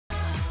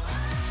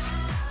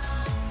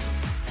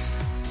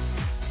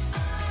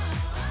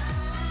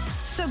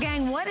So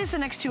gang, what is the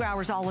next 2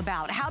 hours all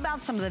about? How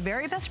about some of the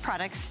very best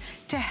products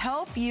to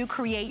help you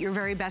create your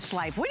very best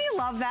life? Wouldn't you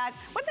love that?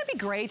 Wouldn't that be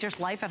great? Just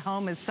life at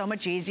home is so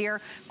much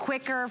easier,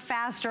 quicker,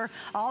 faster.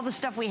 All the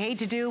stuff we hate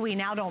to do, we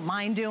now don't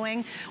mind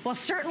doing. Well,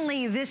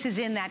 certainly this is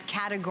in that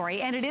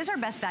category, and it is our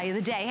best value of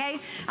the day. Hey,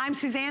 I'm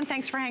Suzanne.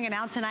 Thanks for hanging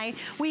out tonight.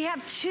 We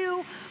have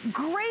 2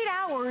 great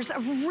hours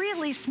of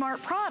really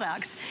smart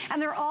products,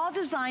 and they're all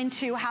designed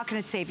to, how can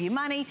it save you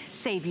money,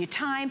 save you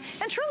time,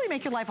 and truly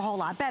make your life a whole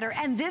lot better.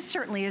 And this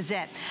certainly is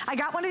it. I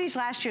got one of these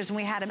last year when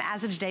we had them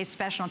as a today's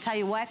special. I'll tell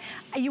you what,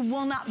 you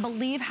will not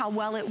believe how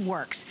well it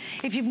works.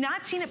 If you've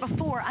not seen it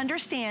before,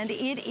 understand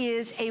it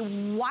is a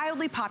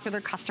wildly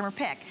popular customer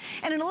pick.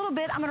 And in a little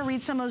bit, I'm gonna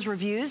read some of those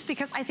reviews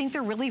because I think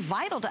they're really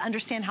vital to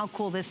understand how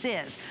cool this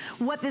is.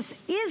 What this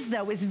is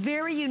though, is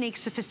very unique,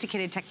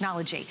 sophisticated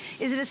technology.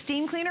 Is it a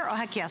steam cleaner? Oh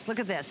heck yes, look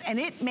at this. And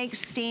it makes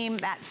steam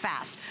that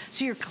fast.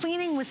 So you're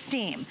cleaning with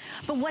steam.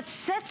 But what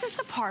sets this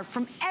apart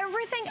from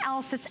everything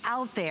else that's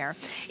out there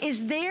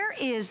is there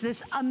is this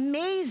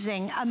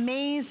amazing,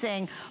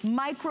 amazing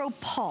micro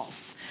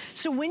pulse.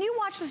 So when you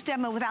watch this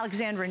demo with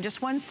Alexandra in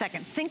just 1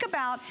 second, think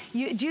about, do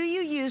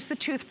you use the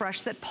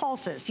toothbrush that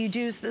pulses? You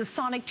use the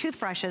sonic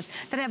toothbrushes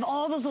that have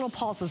all those little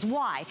pulses.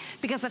 Why?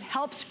 Because it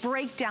helps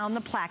break down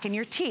the plaque in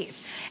your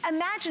teeth.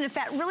 Imagine if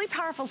that really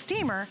powerful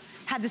steamer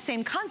had the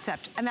same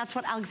concept, and that's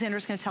what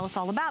Alexandra's gonna tell us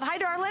all about. Hi,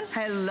 darling.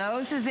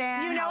 Hello,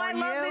 Suzanne. You know I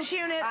love this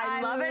unit.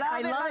 I love it,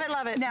 I love it,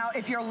 love it. Now,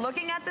 if you're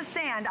looking at the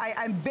sand,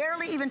 I'm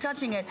barely even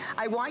touching it.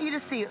 I want you to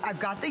see, I've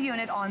got the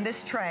unit on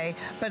this tray,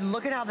 but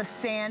look at how the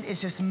sand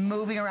is just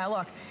moving around.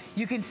 Look,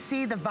 you can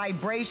see the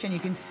vibration, you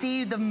can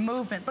see the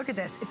movement. Look at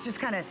this, it's just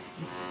kind of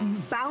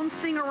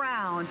bouncing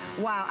around.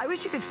 Wow, I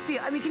wish you could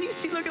feel, I mean, can you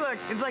see, look,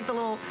 it's like the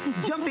little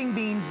jumping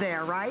beans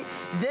there, right?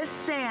 This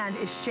sand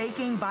is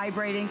shaking,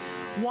 vibrating.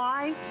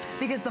 Why?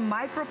 Because the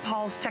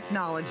micropulse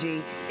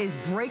technology is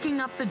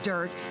breaking up the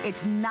dirt.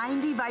 It's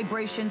 90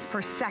 vibrations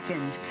per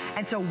second.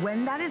 And so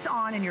when that is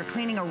on and you're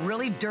cleaning a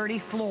really dirty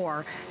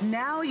floor,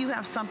 now you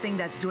have something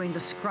that's doing the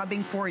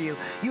scrubbing for you.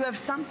 You have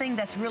something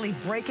that's really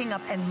breaking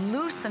up and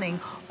loosening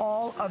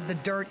all of the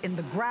dirt in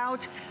the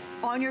grout,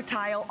 on your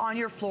tile, on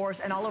your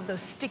floors, and all of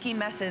those sticky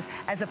messes,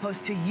 as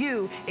opposed to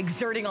you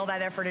exerting all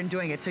that effort and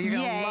doing it. So you're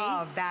gonna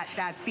love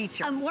that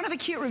feature. One of the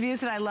cute reviews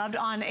that I loved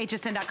on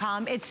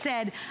hsn.com, it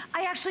said,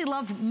 I actually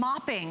love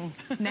mopping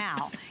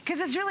now,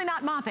 because it's really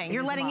not mopping.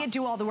 You're letting it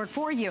do all the work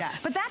for you. Yes.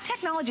 But that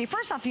technology,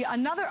 first off,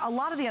 a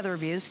lot of the other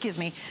reviews,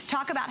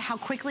 talk about how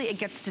quickly it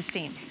gets to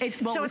steam.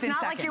 So it's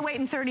not like you're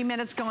waiting 30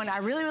 minutes going, I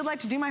really would like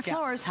to do my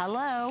floors,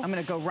 hello. I'm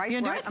gonna go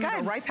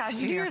right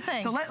past you here. Do your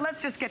thing. So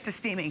let's just get to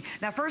steaming.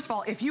 Now, first of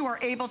all, if you are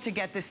able to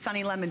get this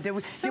Sunny Lemon, did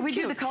we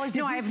do the color?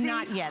 No, I have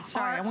not yet.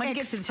 Sorry, I want to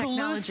get to the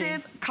technology.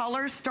 Exclusive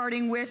colors,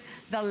 starting with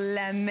the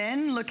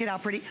lemon. Look at how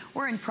pretty.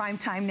 We're in prime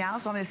time now,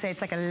 so I'm going to say it's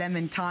like a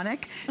lemon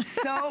tonic.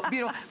 So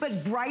beautiful,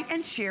 but bright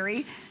and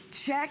cheery.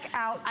 Check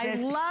out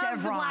this chevron. I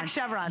love the black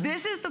chevron.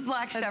 This is the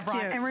black chevron.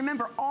 Cute. And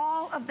remember,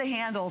 all of the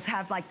handles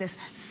have like this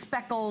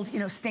speckled,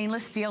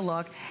 stainless steel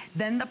look.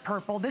 Then the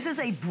purple. This is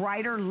a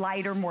brighter,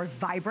 lighter, more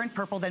vibrant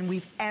purple than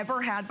we've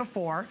ever had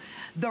before.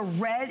 The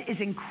red is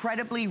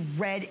incredibly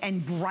red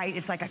and bright.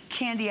 It's like a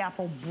candy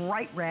apple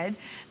bright red.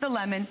 The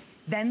lemon.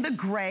 Then the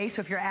gray, so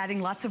if you're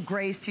adding lots of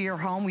grays to your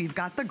home, we've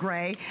got the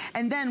gray.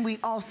 And then we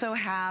also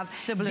have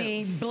the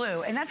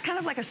blue. And that's kind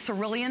of like a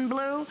cerulean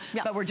blue,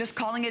 but we're just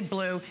calling it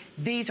blue.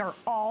 These are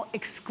all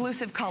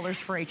exclusive colors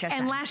for HSN.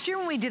 And last year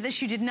when we did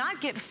this, you did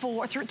not get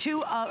last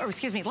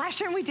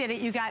year when we did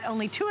it, you got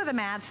only 2 of the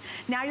mats.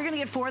 Now you're gonna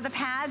get 4 of the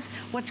pads.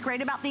 What's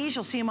great about these,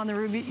 you'll see them on the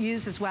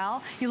reviews as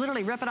well. You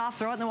literally rip it off,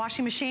 throw it in the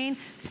washing machine,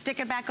 stick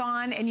it back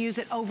on, and use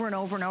it over and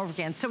over and over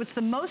again. So it's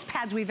the most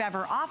pads we've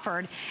ever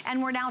offered,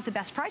 and we're now at the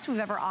best price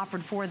we've ever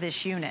offered for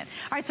this unit.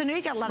 All right, so now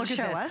you got a lot to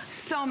show us.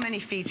 So many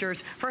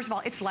features. First of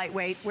all, it's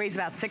lightweight, weighs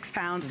about 6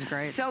 pounds. This is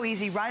great. So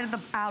easy, right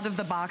out of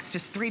the box,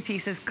 just 3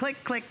 pieces.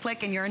 Click, click,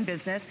 click, and you're in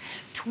business.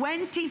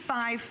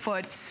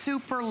 25-foot,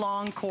 super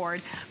long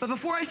cord. But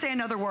before I say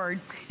another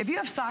word, if you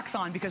have socks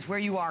on, because where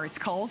you are, it's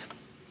cold,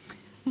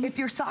 if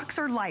your socks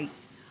are light,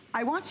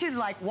 I want you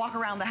to walk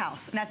around the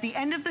house. And at the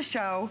end of the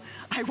show,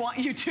 I want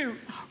you to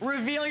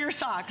reveal your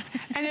socks.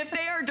 And if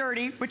they are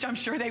dirty, which I'm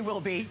sure they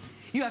will be,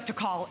 you have to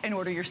call and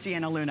order your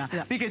Sienna Luna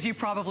because you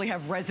probably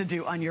have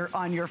residue on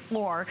your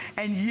floor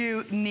and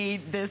you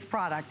need this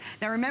product.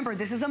 Now remember,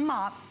 this is a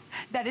mop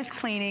that is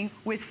cleaning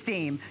with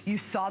steam. You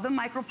saw the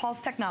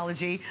micropulse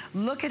technology.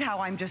 Look at how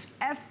I'm just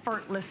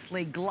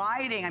effortlessly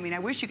gliding. I mean, I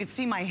wish you could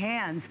see my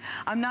hands.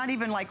 I'm not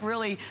even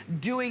really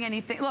doing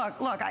anything.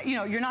 Look,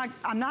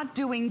 I'm not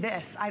doing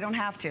this. I don't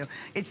have to.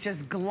 It's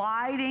just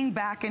gliding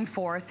back and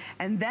forth.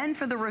 And then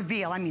for the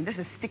reveal, I mean, this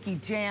is sticky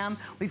jam.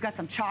 We've got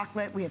some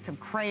chocolate. We had some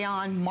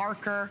crayon,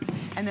 marker.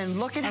 And then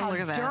look at how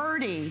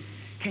dirty.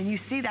 Can you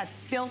see that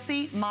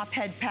filthy mop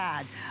head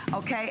pad?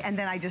 Okay, and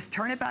then I just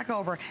turn it back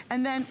over.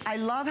 And then I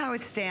love how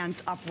it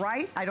stands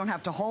upright. I don't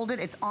have to hold it,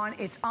 it's on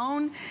its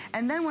own.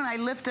 And then when I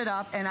lift it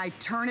up and I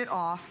turn it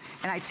off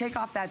and I take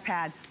off that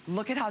pad,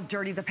 look at how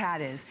dirty the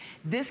pad is.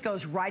 This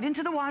goes right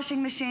into the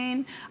washing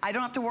machine. I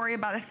don't have to worry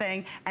about a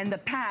thing. And the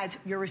pads,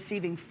 you're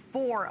receiving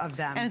 4 of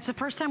them. And it's the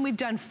first time we've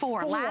done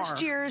 4.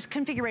 Last year's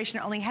configuration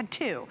only had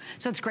 2.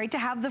 So it's great to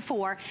have the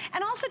 4.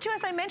 And also too,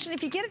 as I mentioned,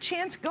 if you get a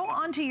chance, go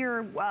onto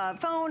your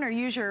phone or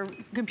use your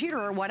computer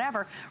or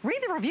whatever, read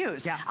the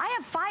reviews. Yeah. I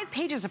have 5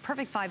 pages of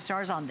perfect 5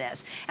 stars on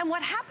this. And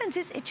what happens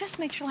is it just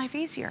makes your life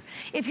easier.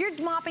 If you're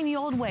mopping the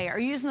old way or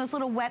using those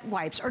little wet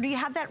wipes, or do you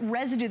have that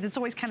residue that's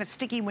always kind of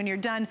sticky when you're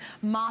done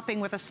mopping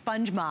with a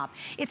sponge mop,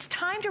 it's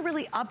time to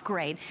really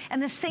upgrade.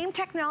 And the same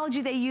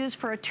technology they use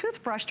for a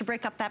toothbrush to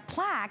break up that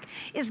plaque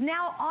is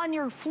now on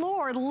your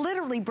floor,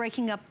 literally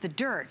breaking up the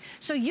dirt.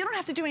 So you don't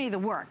have to do any of the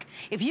work.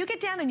 If you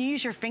get down and you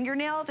use your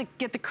fingernail to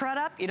get the crud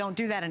up, you don't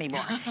do that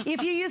anymore.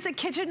 If you use a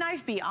kitchen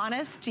knife, be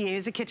honest, you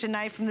use a kitchen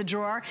knife from the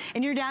drawer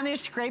and you're down there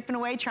scraping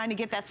away trying to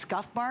get that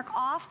scuff mark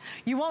off,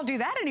 you won't do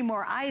that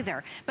anymore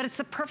either. But it's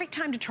the perfect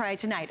time to try it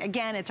tonight.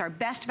 Again, it's our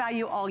best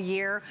value all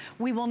year.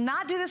 We will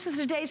not do this as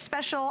a day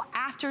special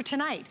after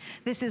tonight.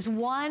 This is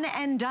one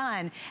and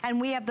done. And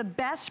we have the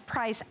best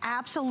price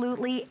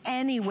absolutely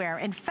anywhere.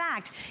 In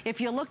fact, if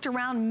you looked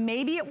around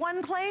maybe at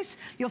one place,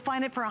 you'll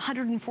find it for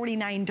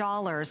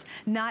 $149,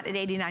 not at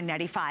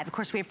 $89.95. Of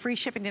course, we have free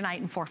shipping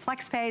tonight and 4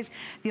 flex pays.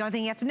 The only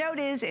thing you have to note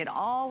is it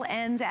all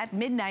ends at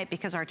midnight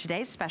because our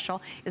today's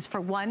special is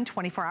for one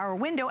 24-hour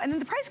window, and then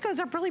the price goes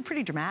up really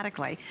pretty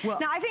dramatically. Well,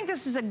 now, I think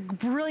this is a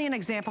brilliant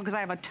example because I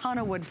have a ton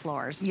of wood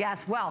floors.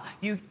 Yes, well,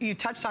 you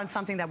touched on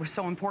something that was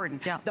so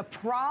important. Yeah. The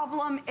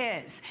problem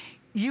is,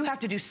 you have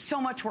to do so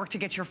much work to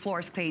get your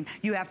floors clean.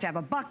 You have to have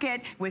a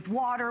bucket with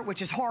water,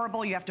 which is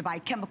horrible. You have to buy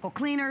chemical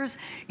cleaners.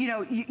 You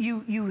know,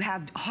 you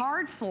have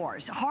hard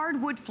floors,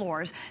 hardwood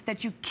floors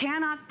that you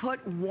cannot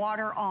put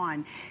water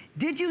on.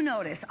 Did you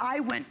notice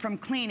I went from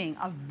cleaning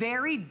a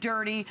very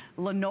dirty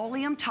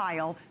linoleum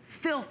tile,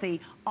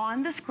 filthy,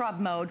 on the scrub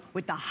mode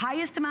with the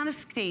highest amount of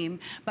steam,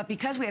 but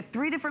because we have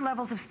 3 different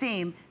levels of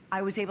steam,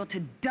 I was able to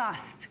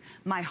dust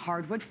my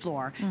hardwood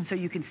floor. So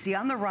you can see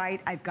on the right,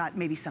 I've got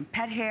maybe some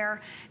pet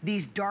hair,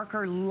 these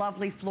darker,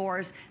 lovely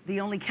floors. The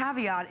only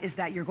caveat is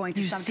that you're going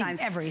to sometimes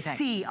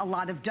see a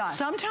lot of dust.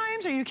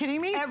 Sometimes? Are you kidding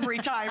me? Every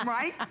time,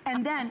 right?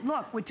 And then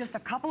look, with just a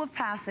couple of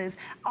passes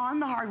on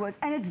the hardwoods,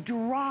 and it's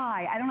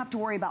dry. I don't have to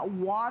worry about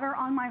water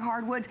on my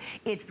hardwoods.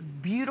 It's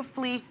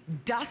beautifully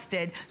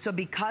dusted. So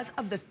because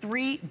of the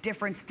 3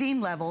 different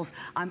steam levels,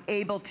 I'm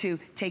able to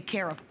take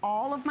care of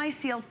all of my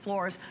sealed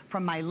floors,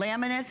 from my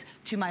laminates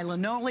to my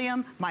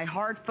linoleum, my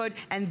hardwood,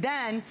 and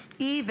then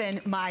even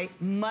my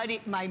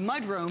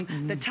mud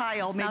room, the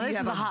tile. Maybe now this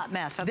is a hot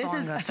mess. That's all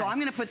I'm gonna say. So I'm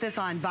going to put this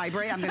on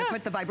vibrate. I'm going to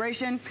put the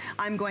vibration.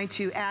 I'm going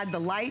to add the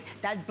light.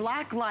 That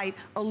black light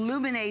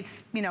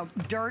illuminates, you know,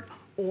 dirt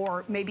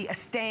or maybe a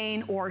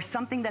stain or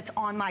something that's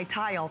on my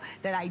tile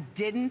that I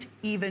didn't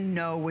even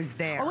know was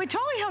there. Oh, it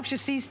totally helps you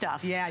see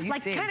stuff. Yeah, you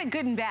see. Like kind of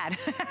good and bad.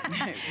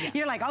 Yeah.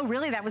 You're like, oh,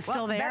 really? That was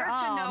still there? Better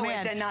to know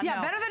it than not know.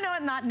 Yeah, better than know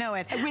it, not know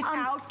it.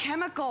 Without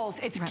chemicals,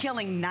 it's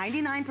killing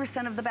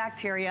 99% of the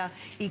bacteria,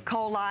 E.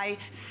 coli,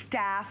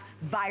 staph,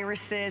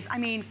 viruses. I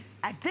mean,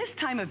 at this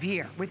time of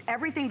year, with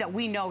everything that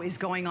we know is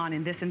going on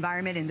in this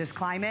environment, in this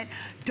climate,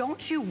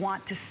 don't you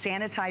want to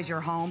sanitize your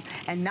home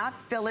and not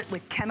fill it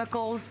with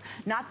chemicals,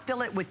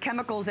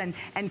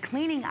 and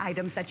cleaning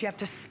items that you have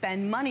to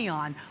spend money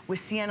on? With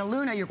Sienna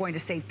Luna, you're going to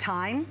save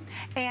time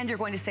and you're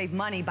going to save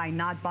money by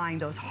not buying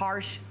those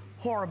harsh,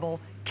 horrible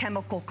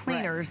chemical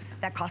cleaners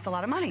that cost a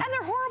lot of money. And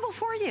they're horrible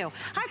for you.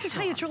 I have to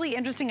tell you, it's really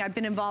interesting. I've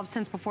been involved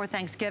since before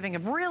Thanksgiving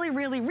of really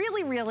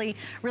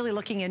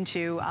looking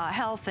into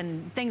health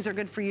and things that are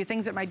good for you,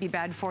 things that might be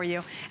bad for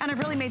you. And I've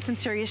really made some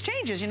serious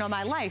changes, you know, in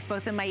my life,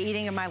 both in my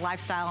eating and my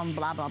lifestyle and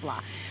blah, blah,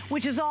 blah,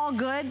 which is all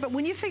good. But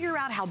when you figure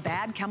out how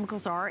bad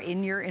chemicals are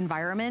in your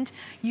environment,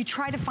 you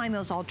try to find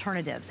those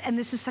alternatives. And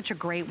this is such a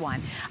great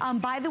one.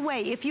 By the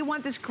way, if you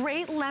want this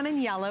great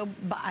lemon yellow,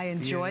 I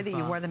enjoy that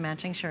you wore the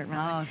matching shirt,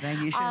 Melanie. Oh, thank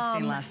you. You should have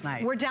seen last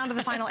night. We're down to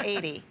the final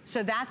 80,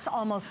 so that's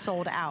almost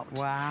sold out.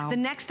 Wow. The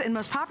next and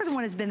most popular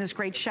one has been this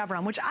great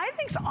chevron, which I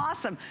think's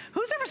awesome.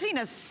 Who's ever seen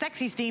a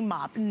sexy steam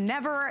mop?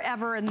 Never,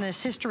 ever in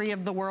this history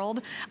of the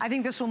world. I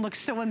think this one looks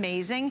so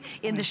amazing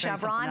in the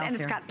chevron, and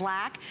it's got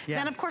black. Yeah.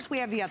 Then, of course, we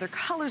have the other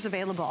colors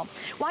available.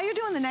 While you're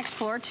doing the next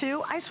floor,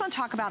 too, I just want to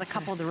talk about a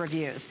couple of the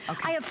reviews.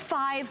 Okay. I have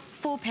 5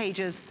 full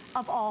pages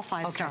of all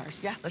 5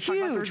 stars. Yeah, let's talk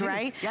about the reviews.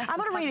 Right? Yes, I'm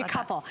going to read a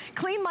couple.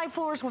 Clean my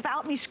floors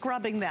without me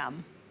scrubbing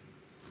them.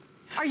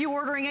 Are you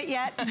ordering it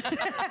yet?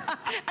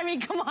 I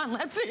mean, come on,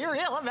 let's be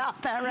real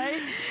about that,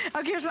 right?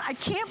 Okay, so I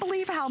can't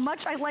believe how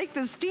much I like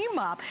the steam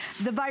mop.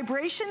 The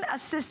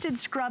vibration-assisted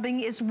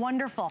scrubbing is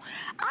wonderful.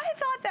 I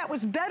thought that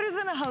was better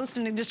than a host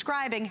in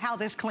describing how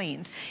this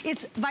cleans.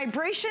 It's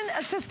vibration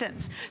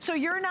assistance. So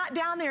you're not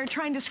down there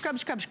trying to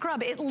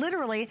scrub. It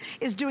literally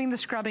is doing the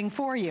scrubbing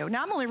for you.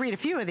 Now, I'm only read a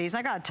few of these.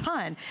 I got a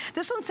ton.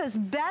 This one says,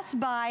 Best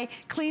Buy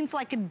cleans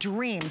like a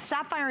dream.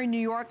 Sapphire in New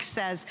York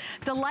says,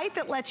 the light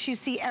that lets you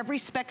see every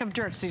speck of dirt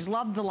Jerseys,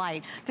 love the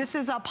light. This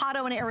is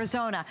Pato in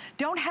Arizona.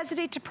 Don't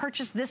hesitate to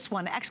purchase this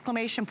one,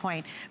 exclamation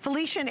point.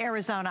 Felicia in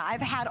Arizona,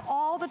 I've had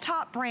all the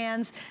top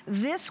brands.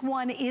 This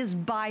one is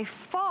by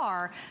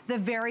far the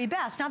very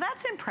best. Now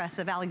that's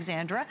impressive,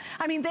 Alexandra.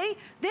 I mean,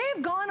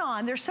 they've gone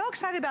on, they're so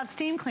excited about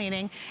steam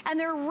cleaning, and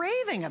they're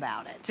raving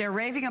about it. They're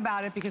raving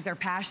about it because they're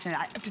passionate.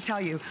 I have to tell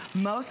you,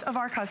 most of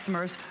our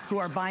customers who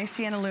are buying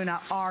Sienna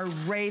Luna are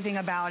raving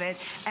about it,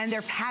 and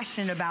they're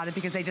passionate about it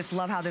because they just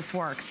love how this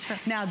works. Sure.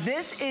 Now,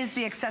 this is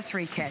the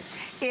accessory kit.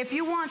 If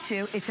you want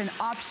to, it's an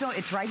optional,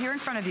 it's right here in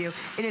front of you.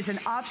 It is an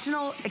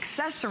optional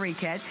accessory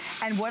kit,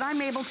 and what I'm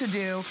able to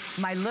do,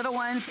 my little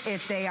ones,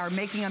 if they are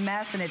making a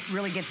mess and it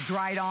really gets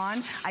dried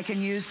on, I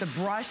can use the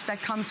brush that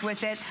comes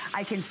with it.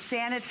 I can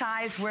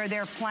sanitize where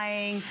they're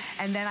playing,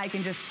 and then I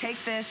can just take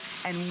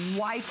this and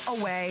wipe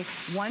away.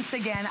 Once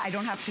again, I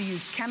don't have to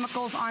use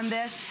chemicals on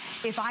this.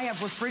 If I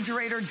have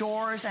refrigerator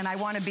doors and I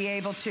want to be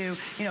able to,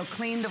 you know,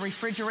 clean the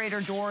refrigerator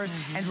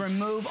doors and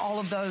remove all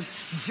of those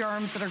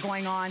germs that are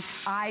going on,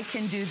 I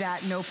can do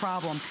that, no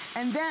problem.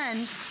 And then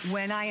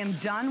when I am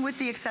done with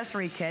the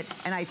accessory kit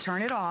and I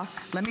turn it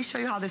off, let me show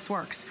you how this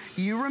works.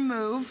 You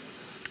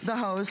remove the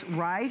hose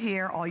right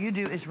here. All you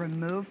do is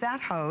remove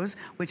that hose,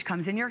 which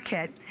comes in your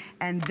kit,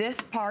 and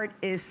this part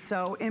is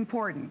so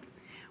important.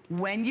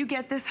 When you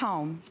get this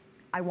home,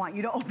 I want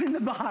you to open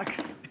the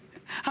box.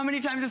 How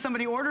many times does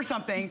somebody order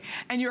something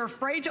and you're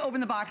afraid to open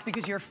the box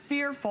because you're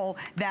fearful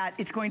that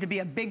it's going to be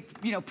a big,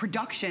 you know,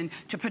 production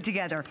to put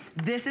together?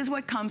 This is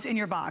what comes in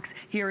your box.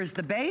 Here is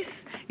the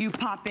base. You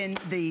pop in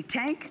the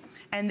tank,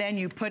 and then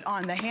you put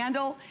on the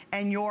handle,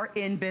 and you're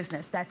in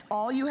business. That's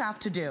all you have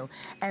to do.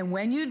 And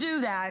when you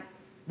do that,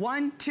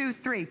 1, 2,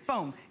 3,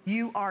 boom,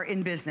 you are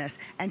in business.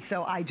 And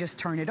so I just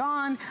turn it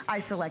on, I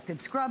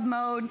selected scrub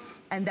mode,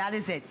 and that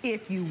is it.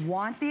 If you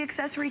want the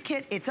accessory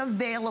kit, it's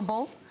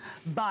available,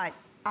 but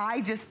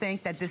I just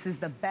think that this is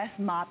the best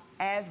mop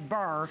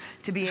ever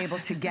to be able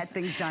to get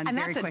things done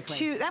very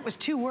quickly. That was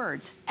 2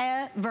 words,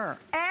 ever.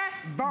 Ever.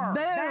 Boom,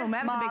 best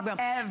that was a big boom.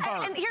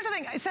 Ever. And here's the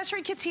thing,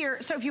 accessory kit's here,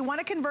 so if you want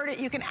to convert it,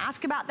 you can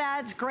ask about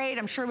that. It's great.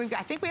 I'm sure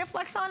I think we have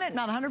flex on it,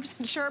 not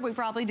 100% sure, but we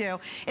probably do.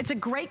 It's a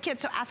great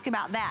kit, so ask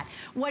about that.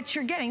 What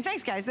you're getting,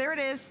 thanks guys, there it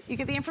is. You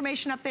get the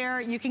information up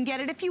there. You can get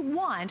it if you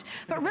want,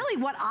 but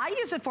really what I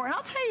use it for, and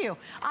I'll tell you,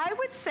 I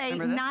would say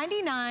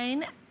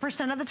 99%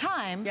 of the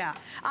time,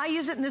 I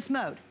use it in this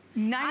mode.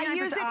 I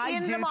use it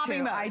in the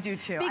mopping mode. I do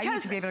too. I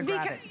need to be able to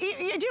grab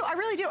it. You do, I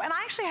really do. And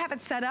I actually have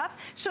it set up.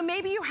 So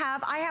maybe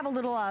I have a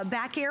little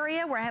back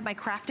area where I have my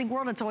crafting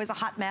world. It's always a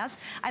hot mess.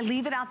 I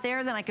leave it out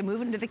there, then I can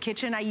move it into the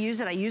kitchen. I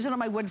use it on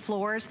my wood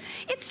floors.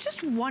 It's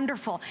just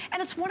wonderful.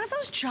 And it's one of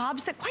those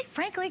jobs that, quite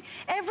frankly,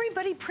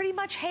 everybody pretty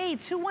much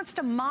hates. Who wants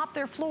to mop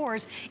their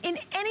floors in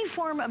any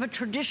form of a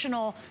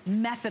traditional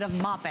method of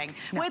mopping?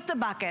 No. With the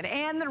bucket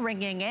and the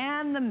wringing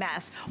and the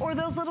mess, or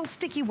those little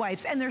sticky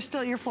wipes, and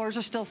your floors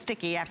are still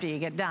sticky after you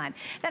get done.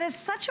 That is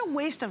such a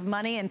waste of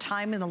money and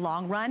time in the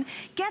long run.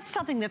 Get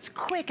something that's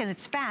quick and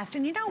it's fast.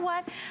 And you know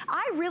what?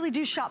 I really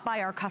do shop by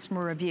our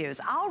customer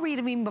reviews. I'll read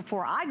them even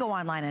before I go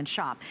online and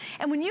shop.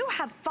 And when you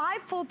have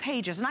 5 full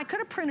pages, and I could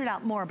have printed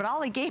out more, but all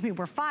they gave me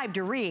were 5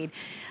 to read,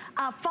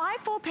 5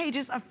 full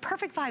pages of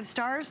perfect 5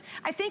 stars,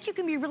 I think you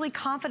can be really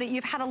confident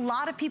you've had a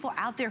lot of people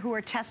out there who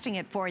are testing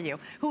it for you,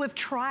 who have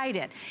tried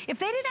it. If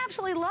they didn't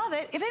absolutely love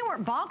it, if they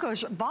weren't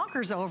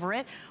bonkers over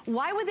it,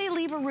 why would they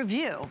leave a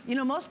review? You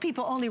know, most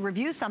people only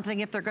review something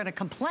if they're gonna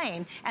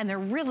complain and they're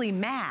really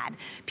mad.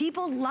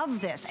 People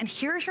love this, and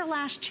here's your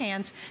last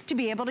chance to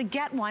be able to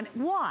get one.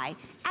 Why?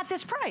 At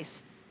this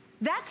price.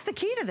 That's the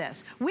key to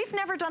this. We've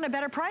never done a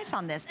better price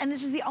on this, and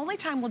this is the only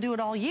time we'll do it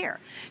all year.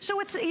 So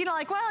it's, you know,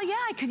 like, well, yeah,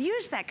 I could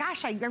use that.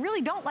 Gosh, I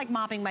really don't like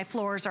mopping my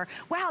floors, or,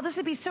 wow, this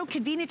would be so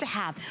convenient to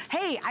have.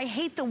 Hey, I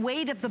hate the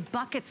weight of the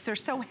buckets. They're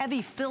so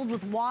heavy, filled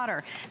with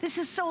water. This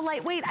is so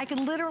lightweight. I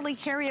can literally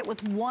carry it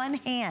with one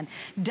hand.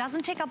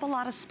 Doesn't take up a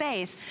lot of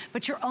space,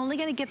 but you're only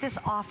gonna get this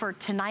offer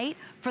tonight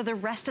for the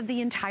rest of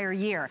the entire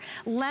year.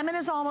 Lemon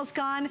is almost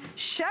gone.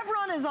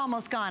 Chevron is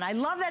almost gone. I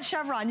love that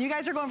chevron. You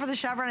guys are going for the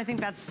chevron. I think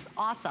that's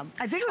awesome.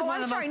 I think it was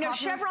one of the most popular. No,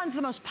 Chevron's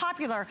the most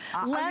popular.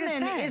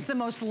 Lemon is the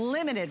most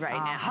limited right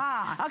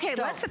now. Okay,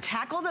 so let's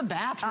tackle the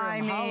bathroom.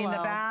 I mean, the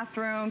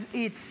bathroom,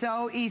 it's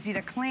so easy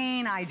to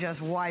clean. I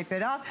just wipe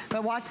it up.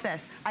 But watch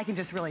this. I can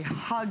just really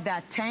hug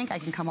that tank. I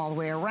can come all the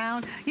way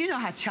around. You know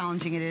how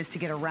challenging it is to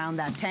get around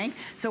that tank.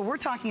 So we're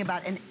talking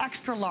about an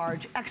extra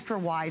large, extra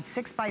wide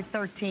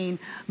 6x13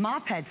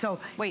 mop head. So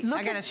wait,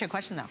 I gotta ask you a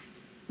question though.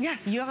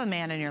 Yes. You have a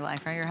man in your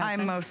life, right? Your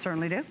husband? I most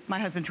certainly do. My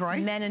husband, Troy.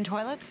 Men in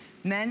toilets?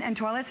 Men and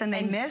toilets, and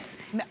they miss,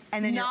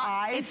 and then your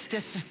eyes. It's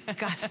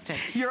disgusting.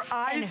 Your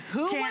eyes. And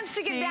who wants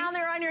to get down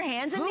there on your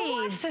hands and knees?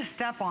 Who wants to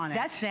step on it?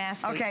 That's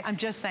nasty. Okay, I'm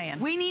just saying.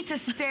 We need to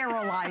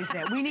sterilize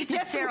it. We need to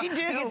sterilize it.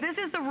 Yes, we do. Because this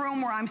is the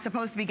room where I'm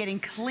supposed to be getting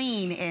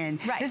clean in.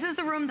 Right. This is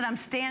the room that I'm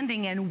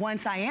standing in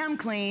once I am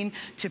clean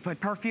to put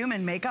perfume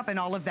and makeup and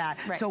all of that.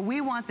 Right. So we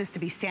want this to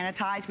be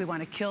sanitized. We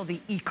want to kill the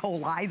E.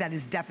 coli that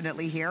is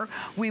definitely here.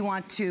 We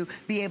want to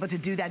be be able to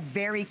do that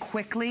very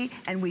quickly,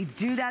 and we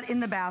do that in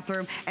the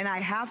bathroom. And I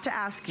have to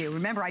ask you,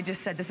 remember I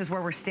just said this is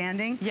where we're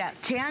standing?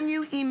 Yes. Can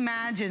you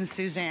imagine,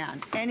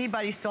 Suzanne,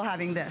 anybody still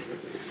having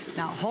this?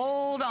 Now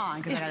hold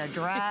on, because I gotta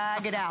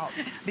drag it out,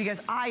 because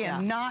I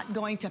am not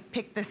going to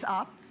pick this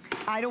up.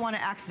 I don't want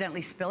to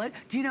accidentally spill it.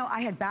 Do you know I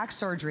had back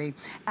surgery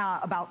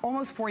about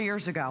almost 4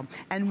 years ago,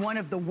 and one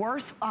of the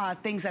worst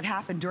things that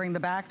happened during the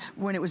back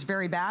when it was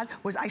very bad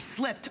was I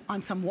slipped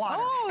on some water.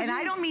 Oh, and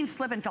I don't mean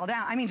slip and fell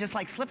down. I mean just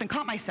like slip and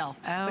caught myself.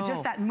 Oh. But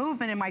just that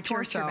movement in my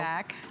torso. Your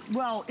back.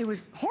 Well, it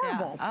was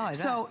horrible. Yeah. Oh,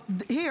 so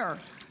here,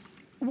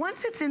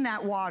 once it's in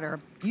that water,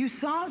 you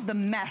saw the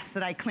mess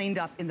that I cleaned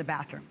up in the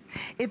bathroom.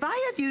 If I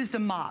had used a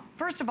mop,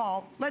 first of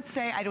all, let's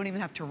say I don't even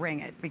have to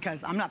wring it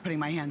because I'm not putting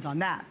my hands on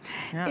that.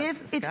 Yeah,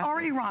 if it's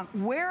already wrong,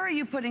 where are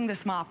you putting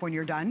this mop when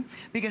you're done?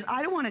 Because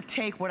I don't want to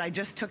take what I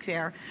just took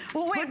there,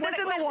 put this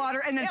in the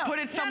water, and then put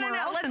it somewhere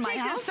else in my house.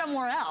 Let's take this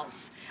somewhere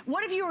else.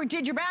 What if you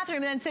did your bathroom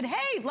and then said,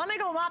 hey, let me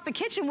go mop the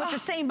kitchen with the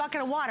same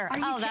bucket of water?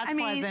 Oh, that's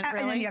pleasant, really?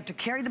 And then you have to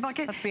carry the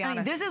bucket. Let's be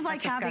honest. This is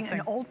like having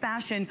an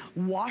old-fashioned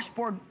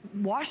washboard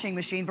washing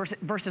machine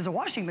versus a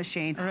washing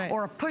machine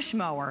or a push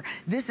mower.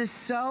 This is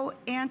so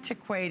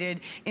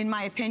antiquated, in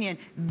my opinion.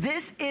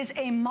 This is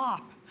a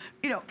mop.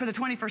 You know, for the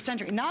 21st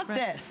century, not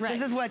this.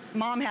 This is what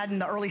Mom had in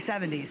the early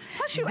 70s.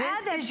 Plus you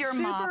add that your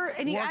mop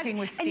working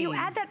with steam. And you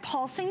add that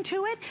pulsing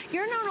to it,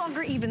 you're no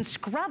longer even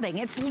scrubbing.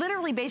 It's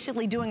literally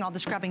basically doing all the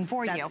scrubbing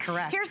for you. That's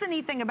correct. Here's the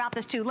neat thing about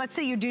this too. Let's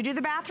say you do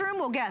the bathroom.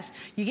 Well, guess,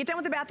 you get done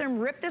with the bathroom,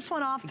 rip this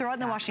one off, throw it in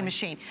the washing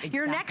machine.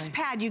 Your next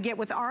pad you get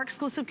with our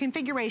exclusive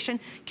configuration,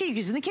 you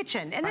use in the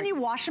kitchen, and then you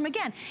wash them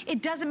again.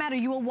 It doesn't matter.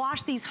 You will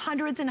wash these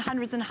hundreds and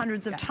hundreds and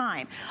hundreds of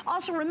times.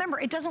 Also, remember,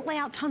 it doesn't lay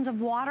out tons of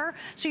water,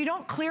 so you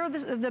don't clear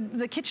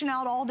the kitchen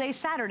out all day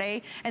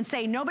Saturday and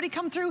say, nobody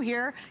come through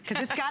here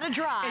because it's got to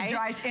dry. It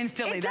dries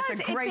instantly. That's a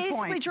great point. It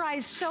basically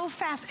dries so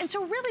fast. And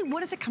so really,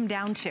 what does it come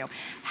down to?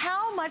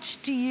 How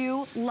much do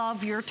you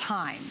love your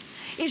time?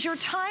 Is your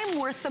time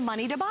worth the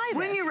money to buy this?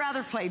 Wouldn't you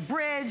rather play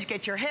bridge,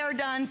 get your hair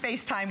done,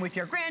 FaceTime with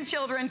your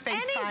grandchildren,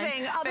 FaceTime?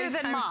 Anything other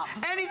than mop.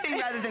 Anything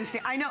rather than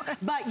steam. I know,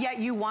 but yet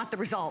you want the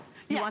result.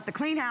 You want the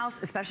clean house,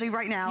 especially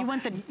right now. You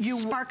want the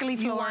sparkly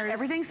floors. You want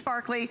everything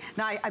sparkly.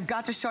 Now, I've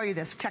got to show you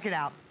this. Check it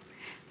out.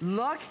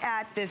 Look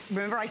at this.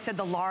 Remember I said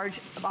the large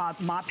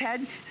mop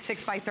head,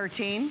 6 by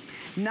 13?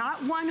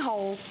 Not one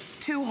hole,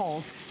 2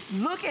 holes.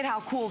 Look at how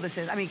cool this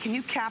is. I mean, can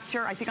you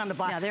capture, I think on the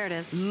black. Yeah, there it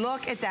is.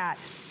 Look at that.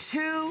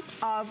 2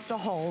 of the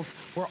holes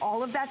where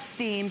all of that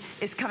steam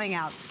is coming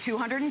out.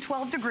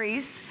 212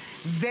 degrees,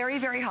 very,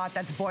 very hot.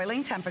 That's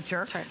boiling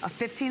temperature. A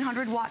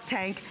 1500 watt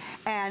tank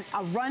and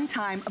a run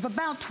time of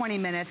about 20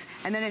 minutes.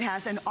 And then it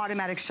has an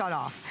automatic shut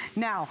off.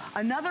 Now,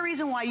 another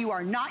reason why you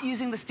are not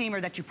using the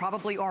steamer that you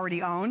probably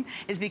already own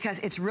is because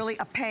it's really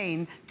a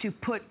pain to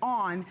put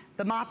on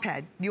the mop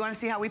head. You want to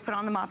see how we put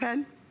on the mop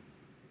head?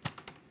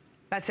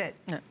 That's it.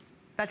 No.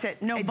 That's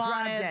it. No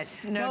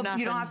bonnets, no nothing.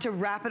 You don't have to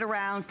wrap it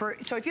around.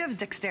 So if you have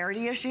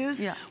dexterity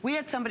issues, we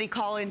had somebody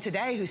call in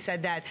today who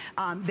said that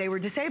they were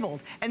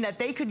disabled and that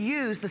they could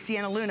use the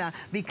Sienna Luna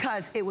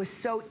because it was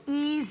so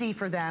easy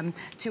for them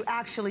to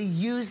actually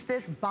use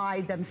this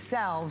by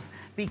themselves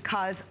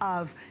because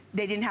of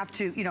they didn't have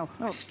to, you know,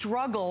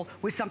 struggle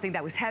with something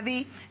that was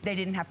heavy. They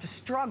didn't have to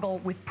struggle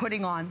with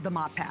putting on the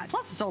mop pad.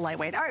 Plus it's so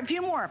lightweight. All right, a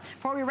few more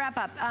before we wrap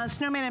up.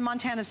 Snowman in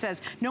Montana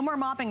says, no more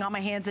mopping on my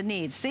hands and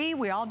knees. See,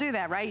 we all do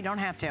that, right? You don't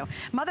have to.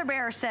 Mother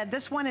Bear said,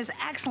 this one is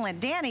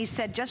excellent. Danny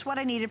said, just what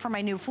I needed for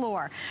my new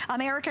floor.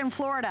 Erica in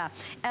Florida,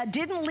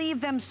 didn't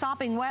leave them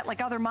sopping wet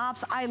like other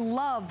mops. I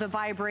love the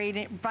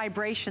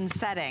vibration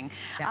setting.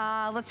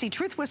 Let's see,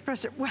 Truth Whisperer,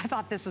 I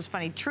thought this was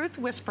funny. Truth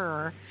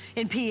Whisperer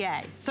in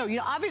PA. So, you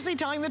know, obviously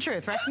telling the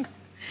truth, right?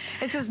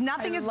 It says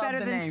nothing is better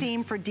than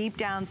steam for deep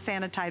down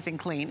sanitizing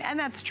clean. And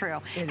that's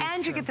true.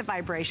 And you get the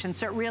vibration.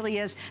 So it really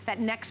is that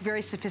next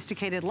very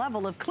sophisticated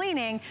level of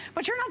cleaning,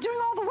 but you're not doing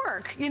all the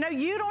work. You know,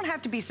 you don't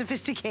have to be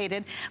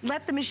sophisticated.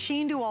 Let the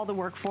machine do all the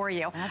work for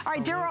you. Absolutely. All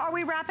right, Daryl, are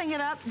we wrapping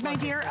it up, my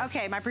dear?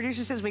 Okay, my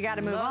producer says we got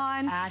to move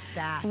on. Look at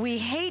that. We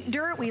hate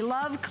dirt. We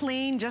love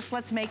clean. Just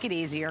let's make it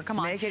easier. Come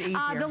on. Make it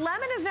easier. The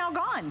lemon is now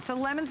gone. So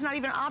the lemon's not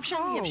even an option.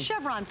 We have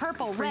chevron,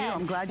 purple, red.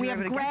 I'm glad you we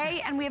have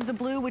gray, and we have the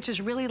blue, which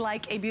is really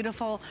like a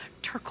beautiful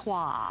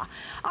turquoise.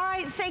 All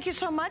right, thank you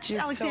so much,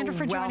 Alexandra,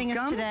 for joining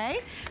us today.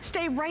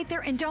 Stay right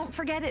there, and don't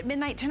forget at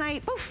midnight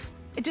tonight, poof,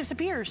 it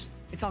disappears.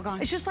 It's all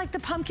gone. It's just like the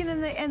pumpkin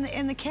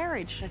in the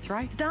carriage. That's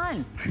right. It's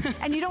done.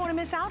 And you don't want to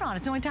miss out on it.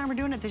 It's the only time we're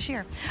doing it this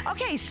year.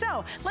 Okay,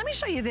 so let me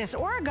show you this.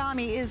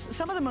 Origami is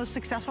some of the most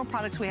successful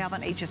products we have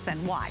on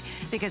HSN. Why?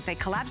 Because they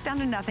collapse down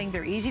to nothing.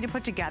 They're easy to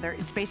put together.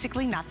 It's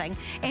basically nothing.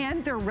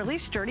 And they're really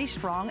sturdy,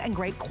 strong, and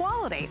great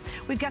quality.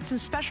 We've got some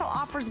special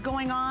offers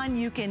going on.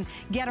 You can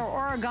get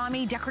our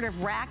Origami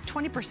decorative rack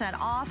 20%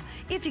 off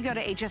if you go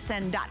to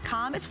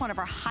hsn.com. It's one of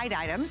our hide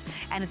items,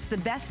 and it's the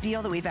best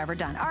deal that we've ever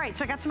done. All right,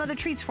 so I got some other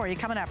treats for you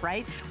coming up,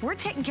 right? We're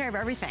taking care of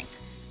everything.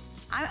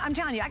 I'm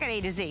telling you, I got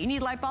A to Z. You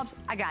need light bulbs?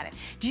 I got it.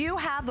 Do you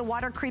have the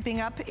water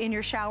creeping up in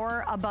your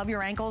shower above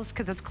your ankles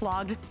because it's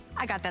clogged?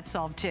 I got that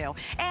solved too.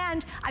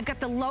 And I've got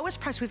the lowest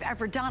price we've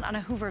ever done on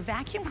a Hoover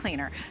vacuum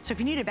cleaner. So if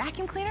you need a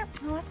vacuum cleaner,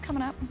 well, that's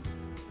coming up.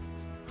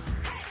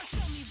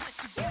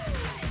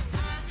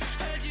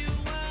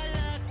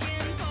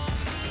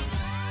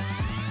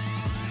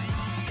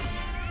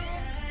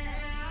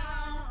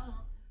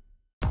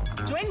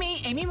 Join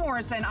me, Amy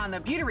Morrison, on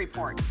the Beauty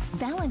Report.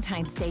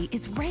 Valentine's Day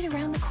is right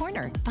around the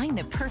corner. Find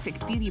the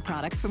perfect beauty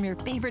products from your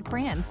favorite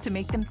brands to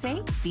make them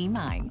say, be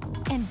mine.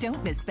 And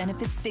don't miss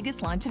Benefit's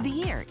biggest launch of the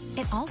year.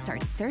 It all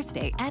starts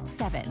Thursday at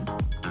 7.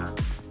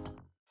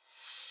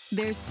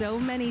 There's so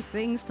many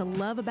things to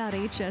love about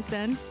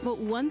HSN, but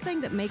one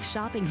thing that makes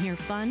shopping here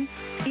fun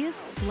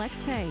is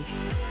FlexPay.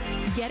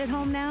 Get it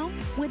home now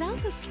without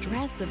the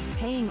stress of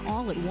paying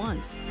all at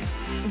once.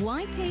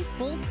 Why pay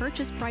full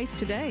purchase price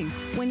today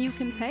when you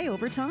can pay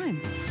over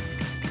time?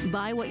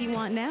 Buy what you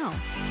want now,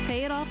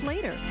 pay it off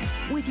later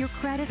with your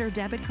credit or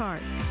debit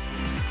card.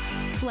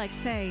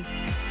 FlexPay.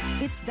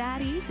 It's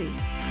that easy.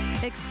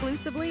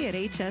 Exclusively at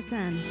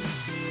HSN.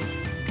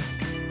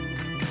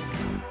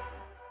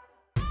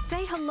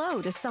 Say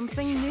hello to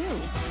something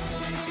new.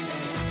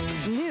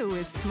 New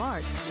is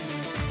smart.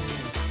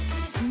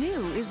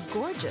 New is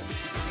gorgeous.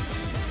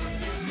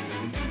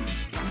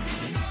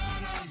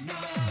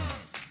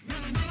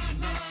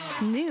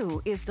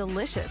 New is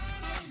delicious.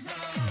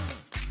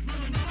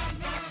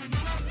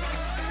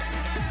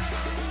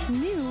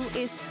 New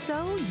is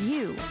so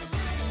you.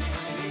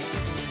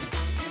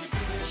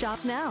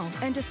 Shop now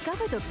and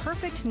discover the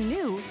perfect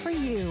new for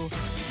you.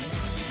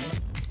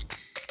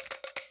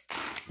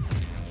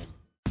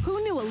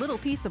 Who knew a little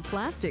piece of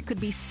plastic could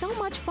be so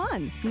much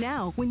fun?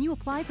 Now, when you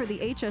apply for the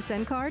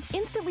HSN card,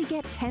 instantly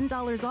get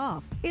 $10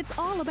 off. It's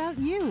all about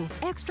you.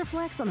 Extra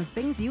flex on the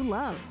things you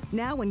love.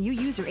 Now, when you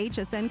use your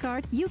HSN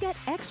card, you get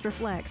extra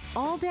flex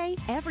all day,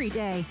 every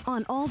day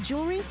on all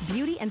jewelry,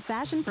 beauty, and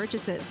fashion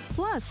purchases.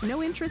 Plus,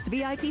 no interest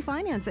VIP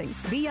financing,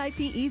 VIP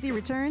easy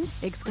returns,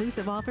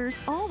 exclusive offers,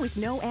 all with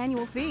no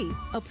annual fee.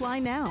 Apply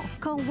now.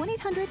 Call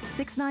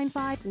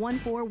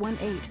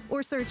 1-800-695-1418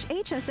 or search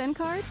HSN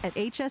card at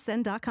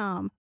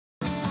hsn.com.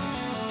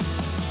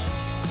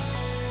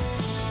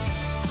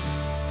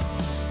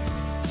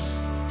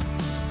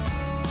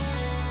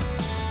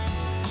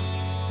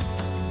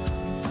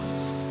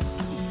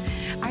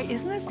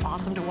 Isn't this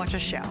awesome to watch a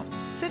show?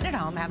 Sitting at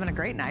home, having a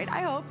great night,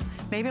 I hope.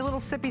 Maybe a little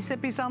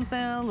sippy something,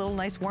 a little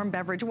nice warm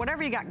beverage,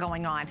 whatever you got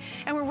going on.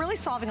 And we're really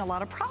solving a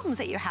lot of problems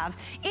that you have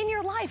in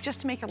your life just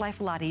to make your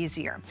life a lot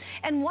easier.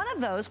 And one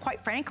of those,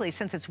 quite frankly,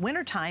 since it's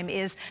wintertime,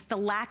 is the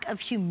lack of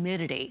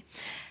humidity.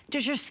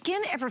 Does your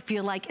skin ever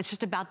feel like it's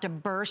just about to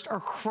burst or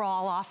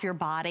crawl off your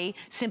body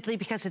simply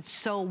because it's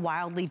so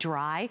wildly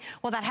dry?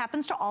 Well, that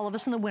happens to all of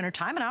us in the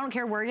wintertime, and I don't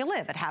care where you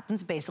live. It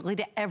happens basically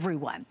to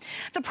everyone.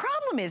 The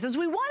problem is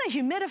we want a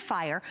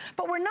humidifier,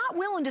 but we're not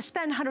willing to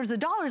spend hundreds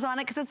of dollars on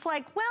it because it's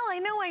like, well, I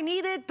know I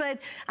need it, but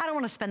I don't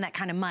want to spend that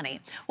kind of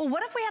money. Well,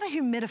 what if we had a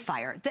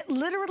humidifier that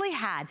literally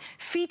had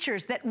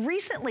features that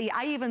recently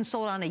I even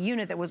sold on a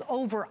unit that was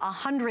over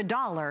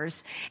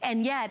 $100,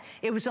 and yet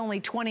it was only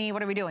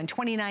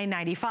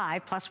 $29.95.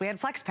 Plus we had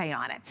FlexPay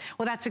on it.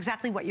 Well, that's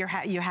exactly what you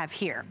have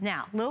here.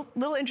 Now,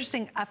 little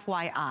interesting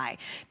FYI,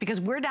 because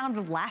we're down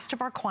to the last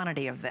of our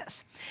quantity of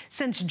this.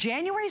 Since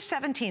January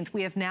 17th,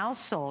 we have now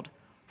sold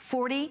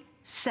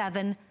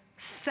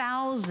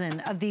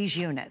 47,000 of these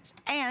units,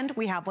 and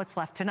we have what's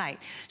left tonight.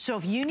 So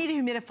if you need a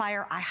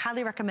humidifier, I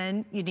highly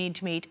recommend you need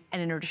to meet and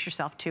introduce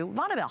yourself to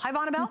Vonabelle. Hi,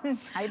 Vonabelle.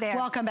 Hi there.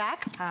 Welcome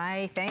back.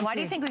 Hi, thank you. Why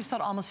do you think we've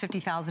sold almost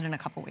 50,000 in a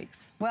couple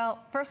weeks? Well,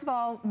 first of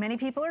all, many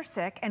people are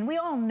sick, and we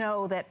all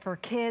know that for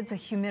kids, a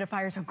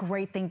humidifier is a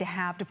great thing to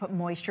have to put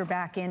moisture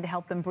back in to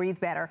help them breathe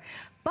better.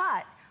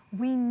 But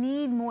we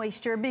need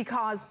moisture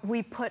because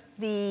we put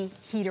the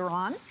heater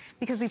on,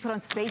 because we put on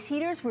space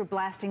heaters, we're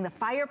blasting the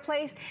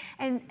fireplace.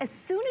 And as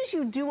soon as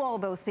you do all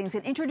those things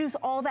and introduce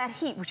all that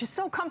heat, which is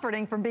so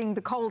comforting from being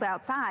the cold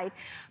outside,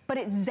 but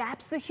it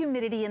zaps the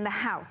humidity in the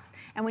house.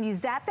 And when you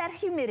zap that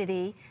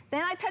humidity,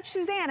 then I touch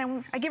Suzanne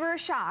and I give her a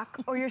shock,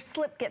 or your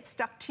slip gets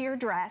stuck to your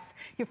dress,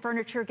 your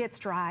furniture gets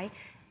dry.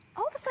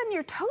 All of a sudden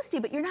you're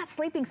toasty, but you're not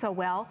sleeping so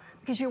well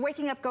because you're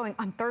waking up going,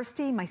 I'm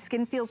thirsty, my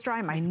skin feels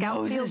dry, my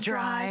scalp feels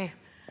dry.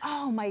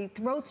 Oh, my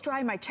throat's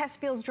dry, my chest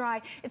feels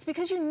dry. It's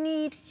because you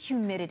need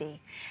humidity.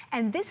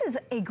 And this is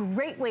a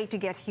great way to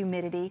get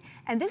humidity.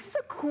 And this is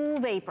a cool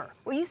vapor.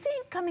 What you see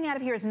coming out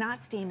of here is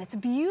not steam. It's a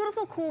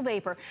beautiful, cool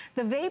vapor.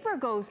 The vapor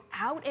goes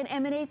out and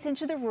emanates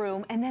into the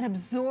room and then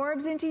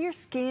absorbs into your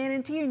skin,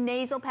 into your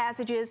nasal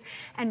passages,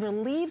 and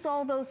relieves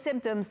all those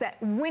symptoms that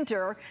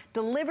winter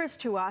delivers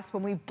to us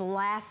when we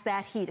blast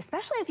that heat,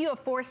 especially if you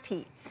have forced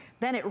heat.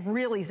 Then it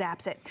really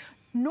zaps it.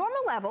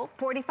 Normal level,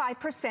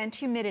 45%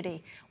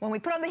 humidity. When we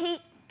put on the heat,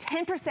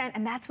 10%,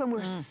 and that's when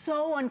we're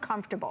so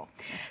uncomfortable.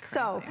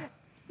 So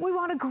we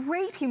want a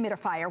great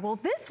humidifier. Well,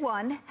 this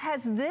one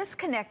has this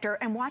connector,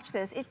 and watch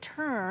this, it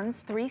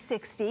turns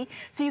 360,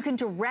 so you can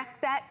direct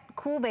that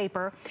cool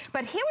vapor.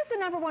 But here was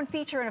the #1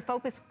 feature in a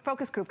focus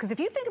group, because if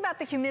you think about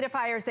the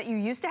humidifiers that you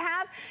used to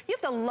have, you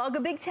have to lug a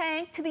big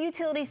tank to the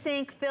utility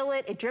sink, fill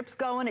it, it drips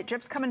going, it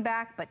drips coming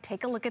back, but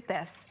take a look at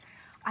this.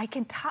 I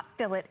can top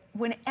fill it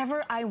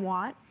whenever I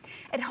want.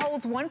 It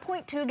holds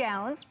 1.2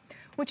 gallons,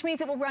 which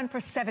means it will run for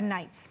 7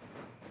 nights.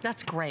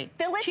 That's great.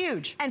 Fill it.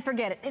 Huge. And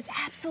forget it. It's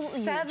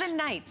absolutely 7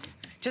 nights.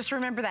 Just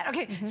remember that.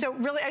 Okay, so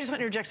really, I just want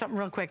to interject something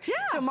real quick. Yeah.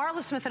 So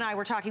Marla Smith and I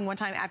were talking one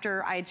time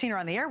after I had seen her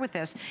on the air with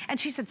this, and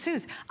she said,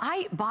 Suze,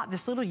 I bought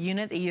this little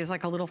unit that used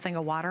like a little thing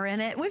of water in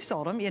it. We've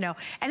sold them, you know,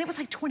 and it was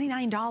like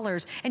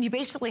 $29, and you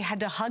basically had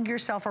to hug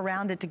yourself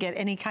around it to get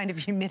any kind of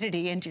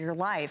humidity into your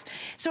life.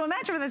 So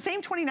imagine for the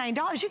same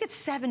 $29, you get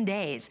 7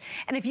 days.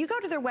 And if you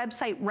go to their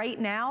website right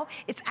now,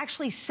 it's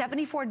actually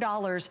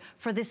 $74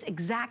 for this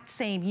exact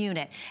same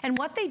unit. And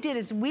what they did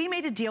is we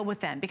made a deal with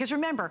them, because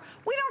remember,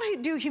 we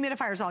don't do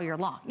humidifiers all year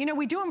long. You know,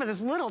 we do them with this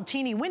little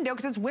teeny window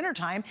because it's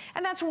wintertime,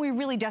 and that's when we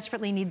really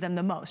desperately need them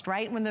the most,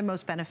 right? When they're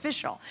most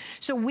beneficial.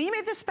 So we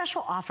made this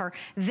special offer.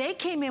 They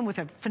came in with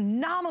a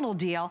phenomenal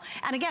deal.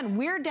 And again,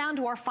 we're down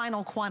to our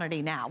final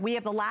quantity now. We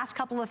have the last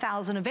couple of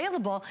thousand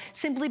available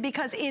simply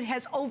because it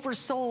has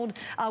oversold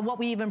what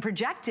we even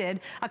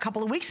projected a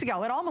couple of weeks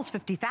ago at almost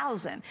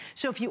 50,000.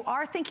 So if you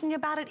are thinking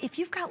about it, if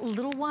you've got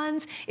little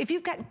ones, if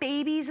you've got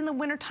babies in the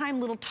wintertime,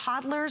 little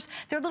toddlers,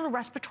 their little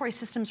respiratory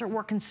systems are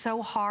working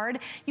so hard,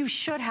 you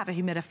should have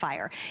a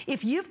humidifier.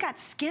 If you've got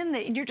skin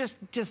that you're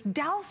just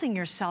dousing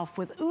yourself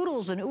with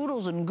oodles and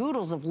oodles and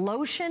goodles of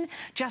lotion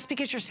just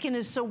because your skin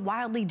is so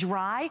wildly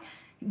dry,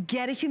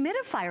 get a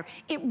humidifier.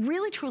 It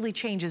really truly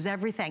changes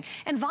everything.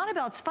 And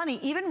Vonabelle, it's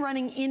funny, even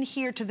running in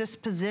here to this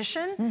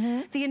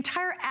position, the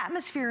entire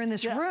atmosphere in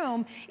this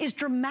room is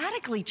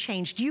dramatically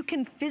changed. You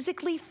can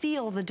physically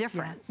feel the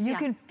difference. You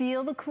can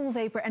feel the cool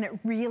vapor, and it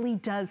really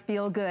does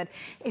feel good.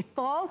 It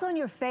falls on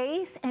your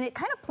face and it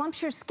kind of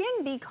plumps your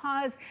skin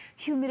because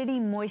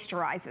humidity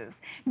moisturizes.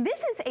 This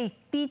is a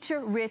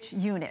feature-rich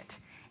unit.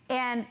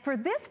 And for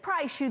this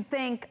price, you'd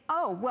think,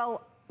 oh,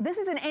 well, this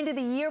is an end of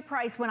the year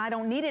price when I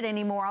don't need it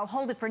anymore. I'll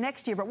hold it for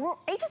next year. But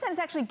HSN is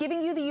actually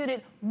giving you the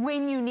unit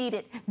when you need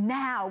it,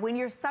 now, when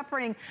you're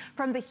suffering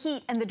from the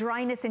heat and the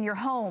dryness in your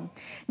home.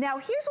 Now,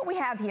 here's what we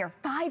have here,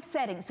 5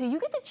 settings. So you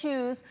get to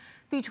choose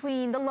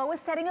between the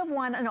lowest setting of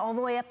 1 and all the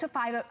way up to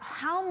 5 of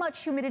how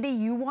much humidity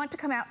you want to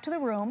come out to the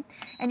room,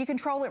 and you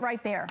control it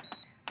right there.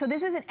 So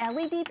this is an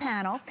LED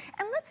panel,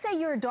 and let's say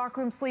you're a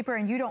darkroom sleeper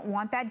and you don't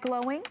want that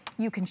glowing,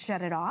 you can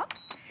shut it off.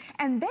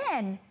 And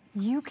then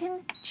you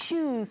can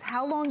choose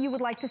how long you would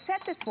like to set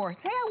this for.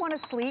 Say I want to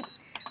sleep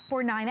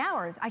for 9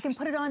 hours. I can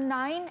put it on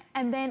 9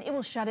 and then it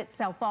will shut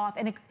itself off.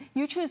 And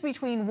you choose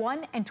between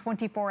 1 and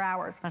 24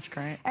 hours. That's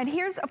great. And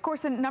here's, of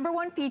course, the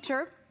 #1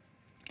 feature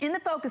in the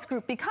focus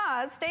group,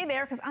 because, stay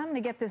there, because I'm gonna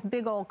get this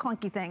big old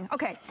clunky thing.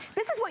 Okay,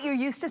 this is what you're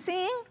used to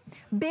seeing.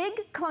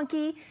 Big,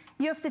 clunky.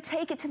 You have to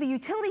take it to the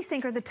utility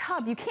sink or the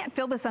tub. You can't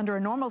fill this under a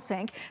normal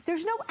sink.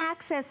 There's no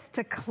access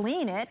to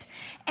clean it.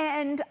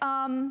 And,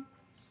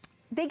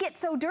 they get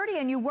so dirty,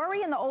 and you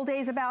worry in the old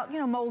days about, you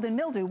know, mold and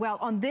mildew. Well,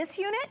 on this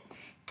unit,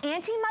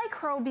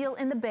 antimicrobial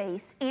in the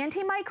base,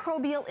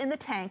 antimicrobial in the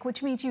tank,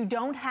 which means you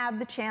don't have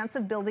the chance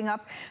of building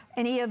up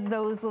any of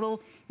those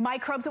little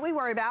microbes that we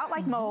worry about,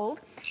 like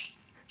mold.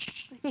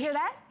 You hear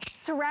that?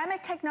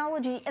 Ceramic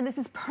technology, and this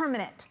is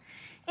permanent.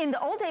 In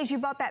the old days, you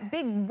bought that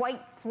big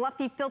white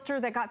fluffy filter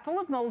that got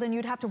full of mold and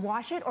you'd have to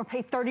wash it or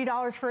pay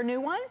 $30 for a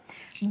new one.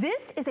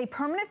 This is a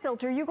permanent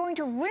filter. You're going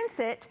to rinse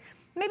it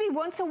maybe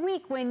once a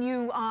week when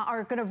you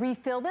are gonna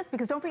refill this,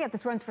 because don't forget,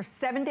 this runs for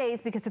 7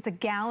 days because it's a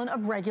gallon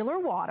of regular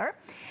water.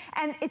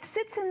 And it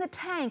sits in the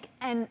tank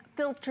and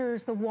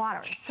filters the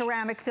water,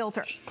 ceramic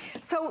filter.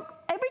 So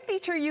every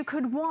feature you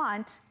could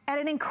want at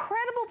an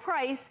incredible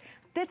price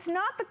that's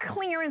not the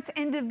clearance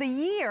end of the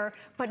year,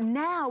 but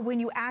now when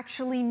you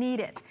actually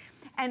need it.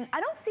 And I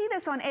don't see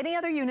this on any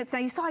other units. Now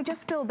you saw I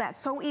just filled that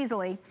so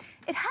easily.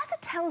 It has a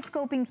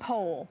telescoping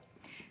pole.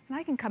 And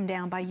I can come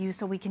down by you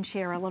so we can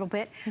share a little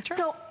bit. Sure.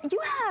 So you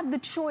have the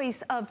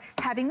choice of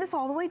having this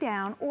all the way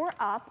down or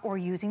up, or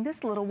using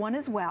this little one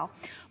as well.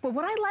 But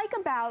what I like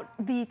about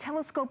the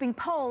telescoping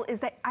pole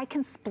is that I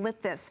can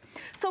split this.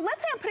 So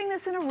let's say I'm putting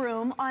this in a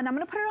room, and I'm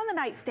gonna put it on the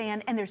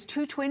nightstand, and there's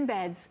 2 twin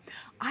beds.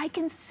 I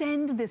can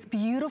send this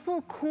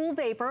beautiful cool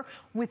vapor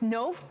with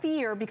no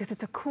fear, because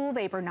it's a cool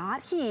vapor,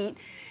 not heat.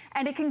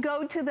 And it can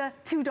go to the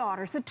 2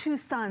 daughters, the 2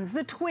 sons,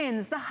 the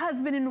twins, the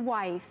husband and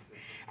wife.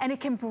 And it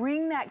can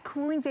bring that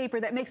cooling vapor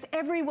that makes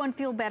everyone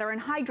feel better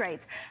and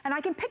hydrates. And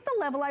I can pick the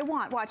level I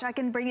want. Watch, I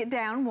can bring it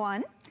down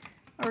 1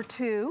 or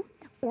 2,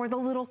 or the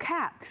little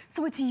cap.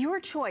 So it's your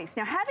choice.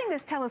 Now, having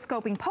this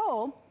telescoping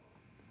pole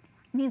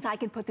means I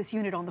can put this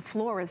unit on the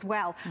floor as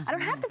well. I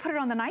don't have to put it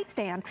on the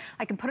nightstand.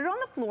 I can put it on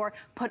the floor,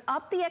 put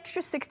up the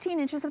extra 16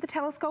 inches of the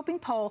telescoping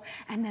pole,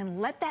 and then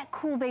let that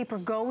cool vapor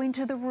go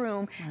into the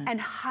room and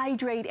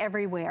hydrate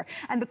everywhere.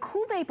 And the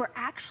cool vapor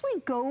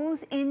actually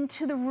goes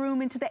into the room,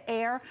 into the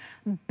air,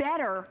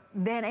 better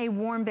than a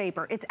warm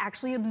vapor. It's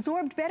actually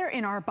absorbed better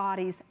in our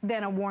bodies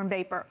than a warm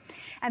vapor.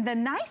 And the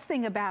nice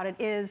thing about it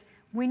is,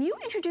 when you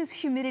introduce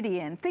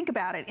humidity in, think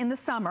about it, in the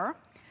summer,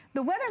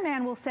 The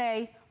weatherman will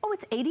say, oh,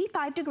 it's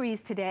 85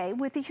 degrees today.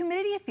 With the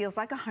humidity, it feels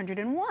like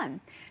 101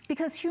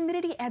 because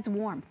humidity adds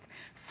warmth.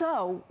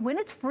 So when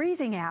it's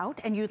freezing out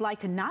and you'd like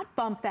to not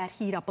bump that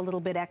heat up a little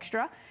bit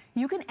extra,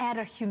 you can add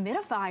a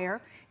humidifier,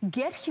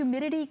 get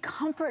humidity,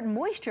 comfort, and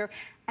moisture,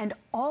 and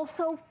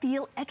also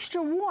feel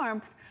extra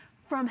warmth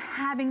from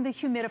having the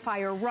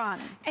humidifier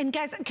run. And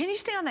guys, can you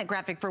stay on that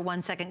graphic for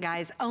 1 second,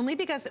 guys? Only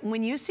because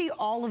when you see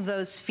all of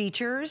those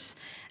features,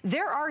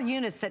 there are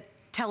units that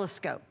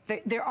telescope.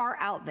 They are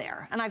out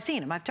there, and I've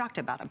seen them. I've talked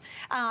about them.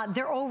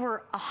 They're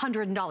over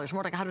 $100,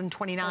 more like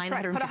 $129,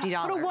 right.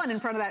 $150. Put a 1 in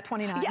front of that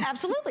 29. Yeah,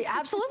 absolutely,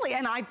 absolutely.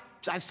 And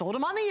I've sold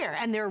them on the air,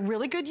 and they're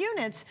really good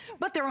units,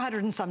 but they're $100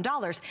 and some.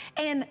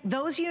 And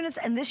those units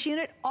and this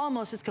unit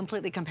almost is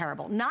completely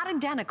comparable. Not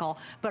identical,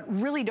 but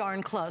really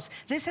darn close.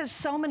 This has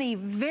so many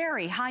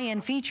very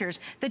high-end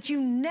features that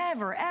you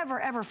never, ever,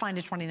 ever find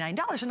at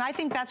 $29. And I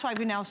think that's why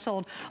we've now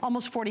sold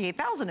almost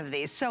 48,000 of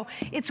these. So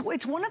it's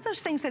one of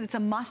those things that it's a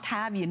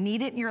must-have. You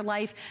need it in your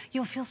life.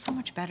 You'll feel so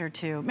much better,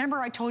 too. Remember,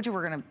 I told you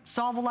we're going to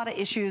solve a lot of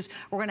issues.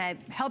 We're going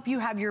to help you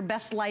have your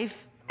best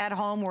life at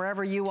home,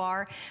 wherever you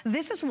are.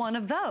 This is one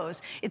of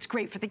those. It's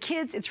great for the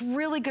kids. It's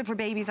really good for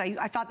babies.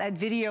 I thought that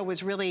video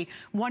was really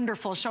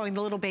wonderful, showing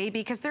the little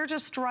baby, because they're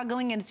just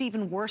struggling, and it's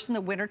even worse in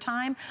the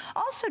wintertime.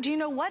 Also, do you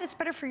know what? It's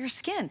better for your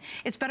skin.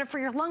 It's better for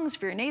your lungs,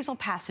 for your nasal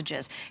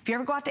passages. If you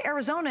ever go out to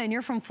Arizona and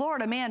you're from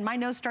Florida, man, my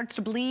nose starts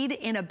to bleed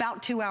in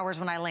about 2 hours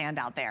when I land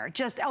out there.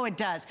 Just, oh, it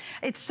does.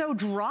 It's so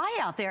dry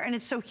out there, and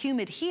it's so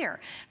humid here.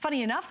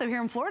 Funny enough, though,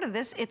 here in Florida,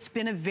 it's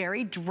been a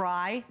very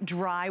dry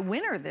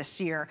winter this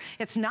year.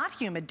 It's not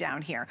humid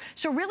down here.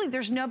 So really,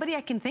 there's nobody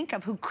I can think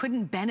of who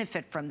couldn't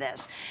benefit from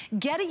this.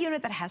 Get a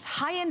unit that has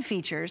high-end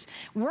features,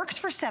 works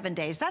for 7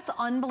 days. That's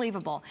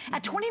unbelievable.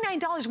 At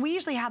 $29, we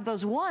usually have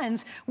those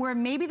ones where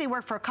maybe they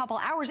work for a couple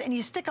hours and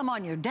you stick them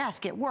on your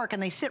desk at work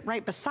and they sit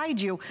right beside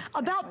you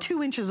about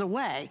 2 inches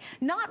away,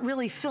 not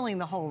really filling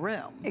the whole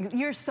room.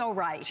 You're so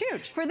right. It's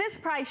huge. For this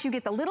price, you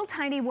get the little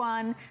tiny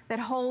one that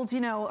holds, you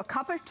know, a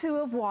cup or two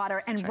of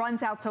water and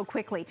runs out so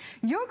quickly.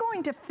 You're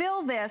going to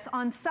fill this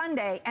on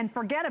Sunday and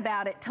forget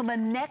about it till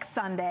the next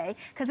Sunday,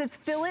 because it's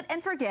fill it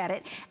and forget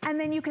it, and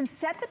then you can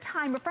set the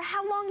timer for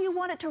how long you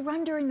want it to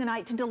run during the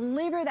night to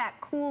deliver that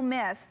cool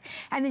mist,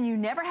 and then you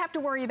never have to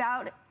worry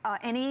about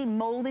any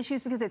mold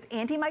issues because it's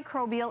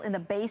antimicrobial in the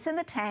base and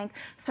the tank,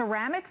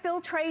 ceramic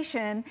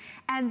filtration,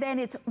 and then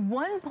it's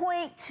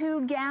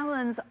 1.2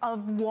 gallons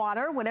of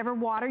water, whatever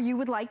water you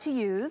would like to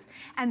use,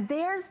 and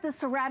there's the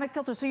ceramic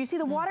filter. So you see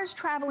the water's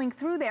traveling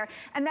through there,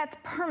 and that's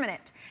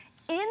permanent.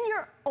 In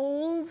your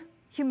old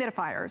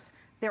humidifiers,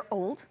 they're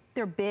old,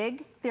 they're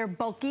big, they're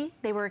bulky,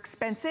 they were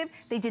expensive,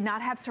 they did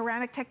not have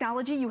ceramic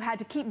technology. You had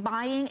to keep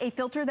buying a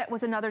filter that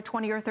was another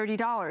 $20 or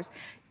 $30.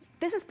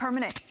 This is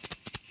permanent.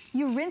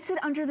 You rinse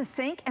it under the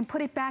sink and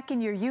put it back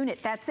in your unit,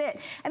 that's it.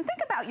 And think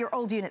about your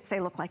old units, they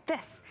look like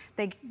this.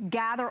 They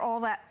gather all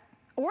that,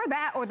 or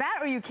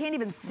you can't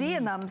even see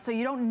in them, so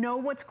you don't know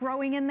what's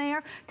growing in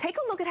there. Take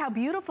a look at how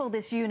beautiful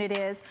this unit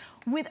is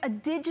with a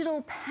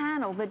digital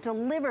panel that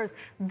delivers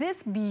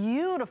this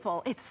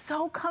beautiful, it's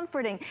so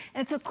comforting,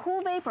 and it's a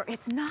cool vapor.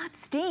 It's not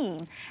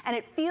steam, and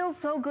it feels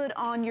so good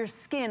on your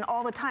skin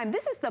all the time.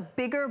 This is the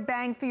bigger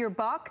bang for your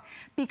buck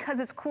because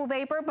it's cool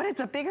vapor, but it's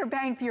a bigger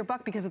bang for your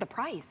buck because of the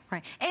price.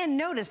 Right, and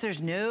notice there's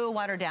no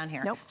water down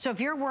here. Nope. So if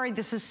you're worried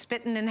this is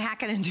spitting and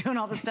hacking and doing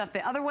all the stuff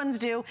the other ones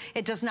do,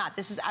 it does not.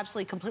 This is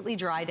absolutely completely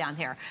dry down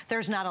here.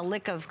 There's not a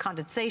lick of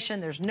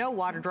condensation, there's no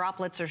water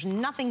droplets, there's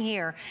nothing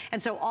here,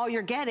 and so all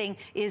you're getting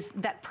is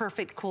that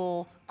perfect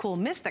cool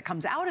mist that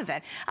comes out of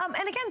it. And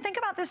again, think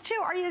about this too.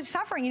 Are you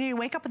suffering? You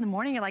wake up in the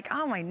morning, you're like,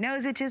 oh, my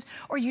nose itches.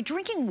 Or are you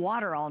drinking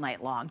water all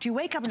night long? Do you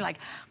wake up and you're like,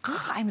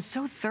 oh, I'm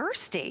so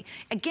thirsty?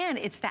 Again,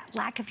 it's that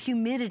lack of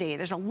humidity.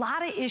 There's a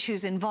lot of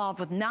issues involved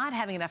with not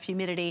having enough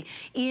humidity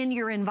in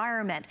your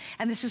environment.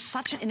 And this is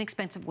such an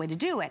inexpensive way to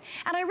do it.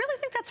 And I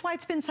really think that's why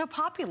it's been so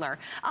popular.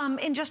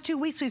 In just 2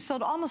 weeks, we've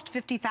sold almost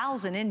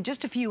 50,000 in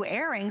just a few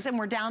airings, and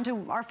we're down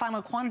to our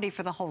final quantity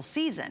for the whole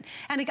season.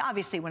 And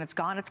obviously, when it's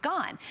gone, it's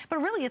gone.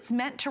 But really, it's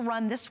meant to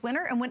run this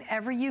winter and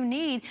whenever you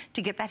need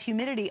to get that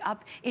humidity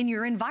up in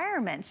your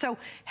environment. So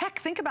heck,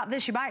 think about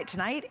this. You buy it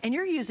tonight and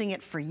you're using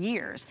it for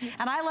years.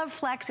 And I love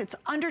Flex. It's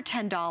under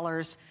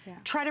 $10.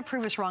 Try to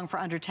prove us wrong for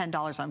under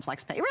 $10 on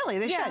FlexPay. Really,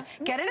 they should.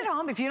 Get it at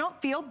home. If you don't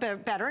feel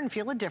better and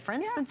feel a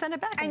difference, then send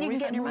it back. And you can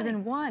get more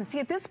than one. See,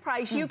 at this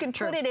price, you can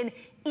put it in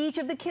each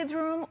of the kids'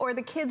 room or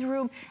the kids'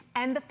 room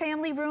and the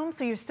family room,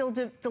 so you're still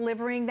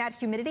delivering that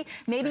humidity.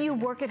 Maybe you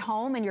work at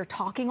home and you're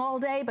talking all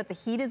day, but the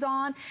heat is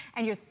on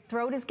and your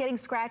throat is getting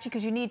scratchy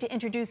because you need to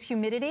introduce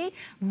humidity.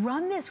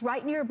 Run this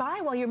right nearby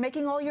while you're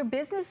making all your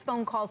business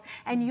phone calls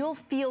and you'll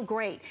feel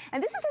great.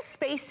 And this is a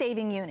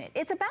space-saving unit.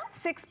 It's about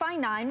 6 by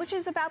 9, which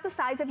is about the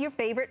size of your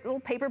favorite little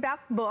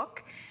paperback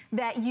book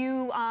that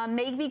you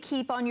maybe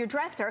keep on your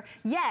dresser,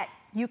 yet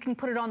you can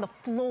put it on the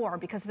floor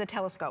because of the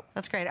telescope.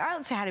 That's great. All right,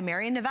 let's say hi to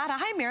Mary in Nevada.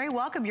 Hi, Mary.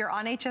 Welcome. You're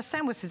on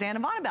HSN with Suzanne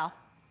and Bonnabelle.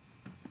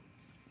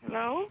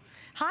 Hello?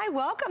 Hi,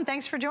 welcome.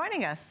 Thanks for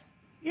joining us.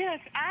 Yes,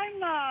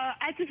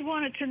 I just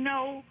wanted to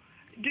know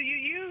Do you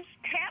use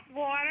tap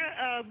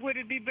water? Would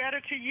it be better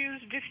to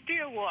use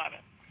distilled water?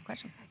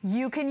 Question.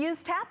 You can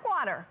use tap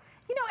water.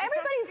 You know,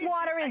 everybody's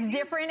water is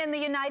different in the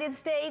United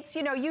States.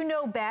 You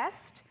know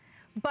best.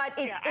 But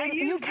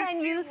you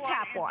can use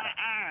tap water.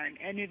 Iron,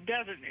 and it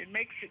doesn't. It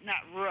makes it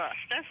not rust.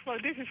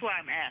 This is why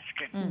I'm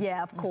asking.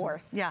 Yeah, of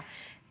course. Yeah.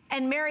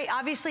 And Mary,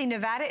 obviously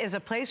Nevada is a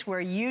place where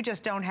you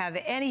just don't have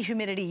any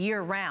humidity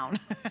year round.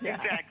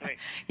 Exactly.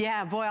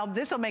 Yeah, boy,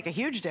 this will make a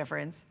huge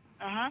difference.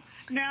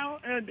 Now,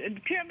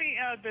 tell me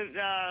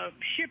the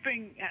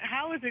shipping.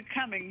 How is it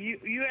coming?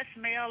 U.S.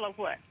 mail or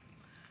what?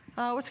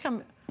 What's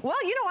coming?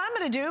 Well, you know what I'm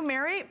going to do,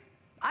 Mary?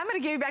 I'm going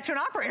to give you back to an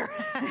operator.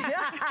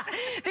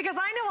 Because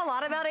I know a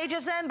lot about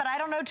HSN, but I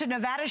don't know to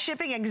Nevada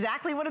shipping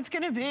exactly what it's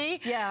going to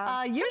be.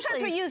 Yeah. Usually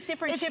sometimes we use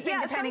different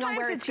shipping depending on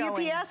where it's going.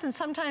 Sometimes it's UPS and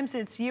sometimes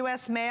it's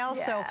US mail.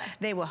 Yeah. So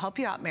they will help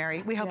you out,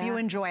 Mary. We hope you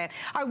enjoy it.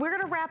 All right, we're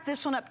going to wrap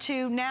this one up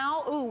too.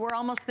 Now, we're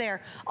almost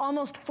there.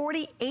 Almost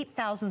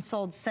 48,000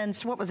 sold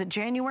since, what was it,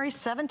 January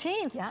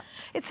 17th? Yeah.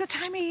 It's the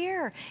time of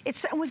year.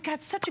 We've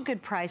got such a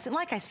good price. And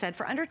like I said,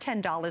 for under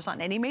 $10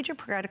 on any major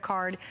credit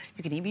card,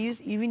 you can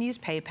even use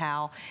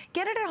PayPal.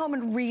 Get it at home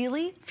and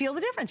really feel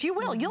the difference. You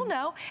will. You'll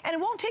know. And it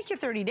won't take you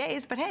 30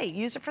 days, but hey,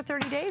 use it for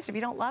 30 days. If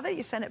you don't love it,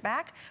 you send it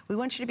back. We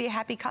want you to be a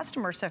happy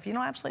customer. So if you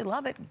don't absolutely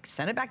love it,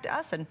 send it back to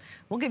us and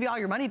we'll give you all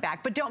your money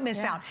back. But don't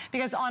miss out.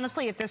 Because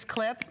honestly, at this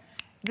clip,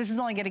 this is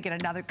only going to get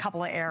another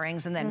couple of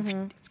airings and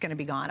then it's going to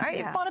be gone. All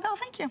right, Bonnabelle,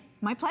 thank you.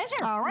 My pleasure.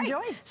 All right.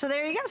 Enjoy. So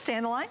there you go. Stay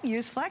on the line.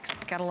 Use Flex.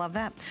 Gotta love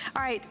that.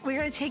 All right, we're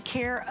going to take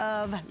care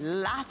of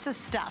lots of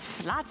stuff.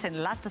 Lots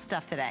and lots of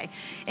stuff today,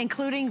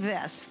 including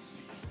this.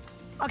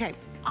 Okay,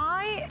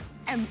 I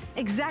am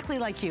exactly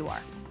like you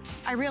are.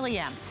 I really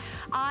am.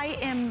 I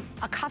am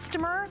a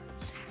customer.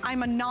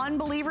 I'm a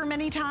non-believer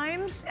many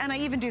times, and I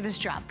even do this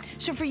job.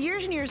 So for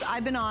years and years,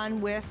 I've been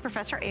on with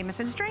Professor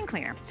Amoson's drain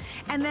cleaner.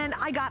 And then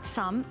I got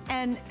some,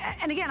 and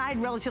again, I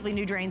had relatively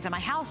new drains in my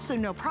house, so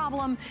no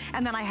problem,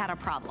 and then I had a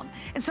problem.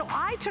 And so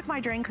I took my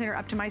drain cleaner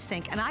up to my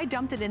sink, and I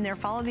dumped it in there,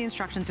 followed the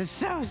instructions. It's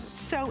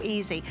so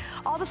easy.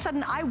 All of a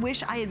sudden, I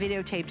wish I had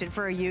videotaped it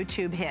for a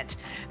YouTube hit,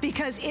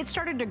 because it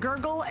started to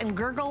gurgle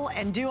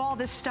and do all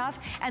this stuff,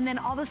 and then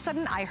all of a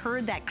sudden, I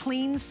heard that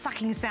clean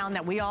sucking sound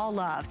that we all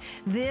love.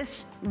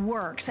 This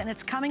works. And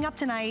it's coming up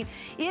tonight.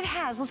 It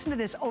has, listen to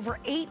this, over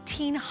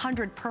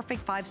 1,800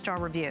 perfect 5-star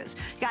reviews.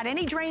 You got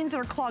any drains that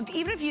are clogged,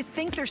 even if you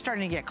think they're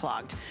starting to get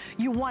clogged,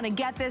 you want to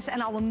get this,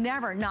 and I will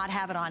never not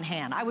have it on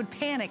hand. I would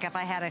panic if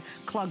I had a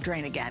clogged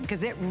drain again,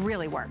 because it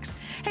really works.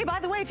 Hey, by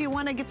the way, if you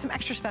want to get some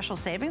extra special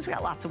savings, we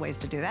got lots of ways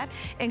to do that,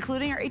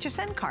 including our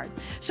HSN card.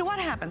 So what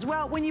happens?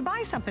 Well, when you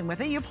buy something with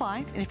it, you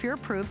apply, and if you're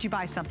approved, you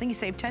buy something, you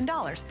save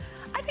 $10.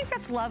 I think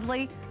that's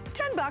lovely.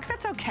 $10,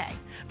 that's okay.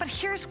 But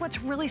here's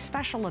what's really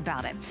special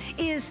about it,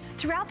 is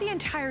throughout the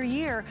entire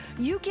year,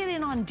 you get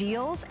in on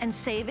deals and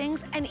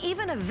savings and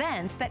even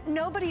events that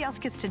nobody else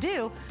gets to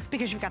do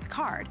because you've got the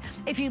card.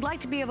 If you'd like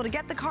to be able to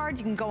get the card,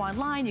 you can go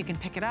online, you can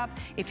pick it up.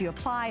 If you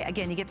apply,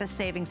 again, you get the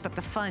savings, but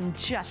the fun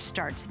just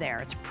starts there.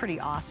 It's pretty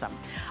awesome.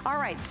 All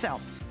right, so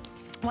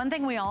one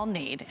thing we all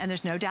need, and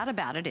there's no doubt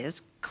about it,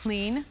 is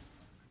clean,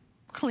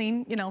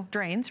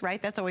 drains,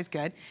 right? That's always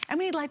good. And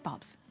we need light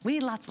bulbs. We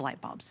need lots of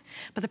light bulbs.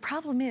 But the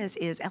problem is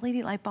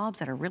LED light bulbs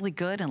that are really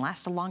good and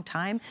last a long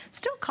time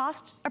still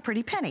cost a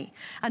pretty penny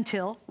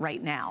until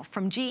right now.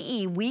 From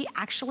GE, we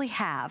actually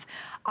have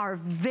our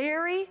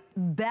very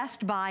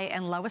best buy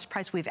and lowest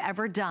price we've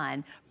ever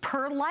done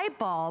per light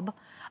bulb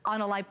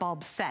on a light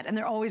bulb set. And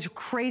they're always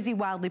crazy,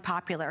 wildly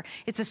popular.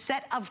 It's a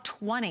set of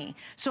 20.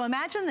 So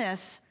imagine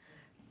this.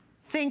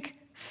 Think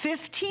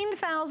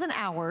 15,000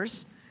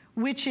 hours,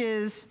 which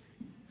is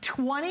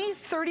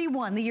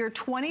 2031, the year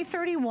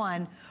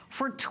 2031,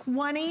 for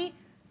 20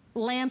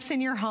 lamps in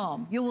your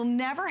home. You will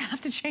never have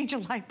to change a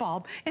light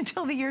bulb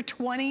until the year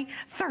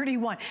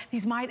 2031.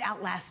 These might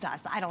outlast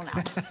us. I don't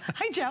know.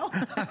 Hi, Joe.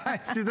 Hi,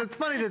 Stu. That's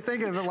funny to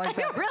think of it like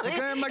that. Really?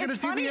 Okay, am I going to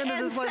see the end of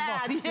this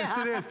light bulb? Yeah. Yes,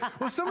 it is.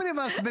 Well, so many of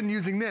us have been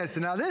using this.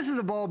 And now this is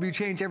a bulb you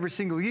change every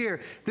single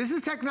year. This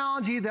is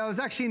technology that was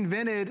actually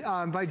invented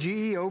by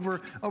GE over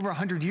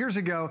 100 years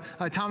ago.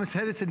 Thomas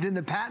Edison did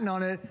the patent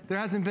on it. There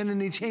hasn't been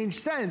any change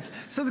since.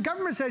 So the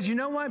government says, you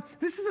know what?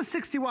 This is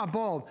a 60-watt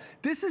bulb.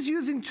 This is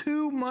using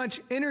too much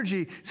energy.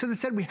 So they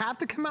said we have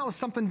to come out with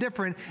something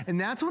different, and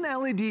that's when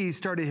LEDs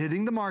started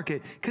hitting the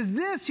market, because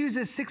this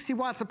uses 60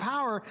 watts of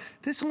power.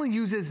 This only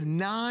uses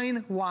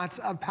 9 watts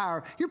of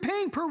power. You're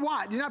paying per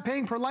watt. You're not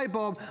paying per light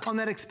bulb on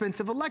that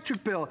expensive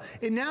electric bill.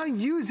 It now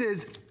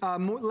uses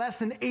less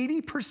than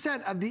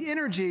 80% of the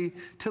energy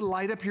to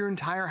light up your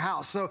entire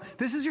house. So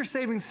this is your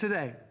savings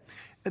today.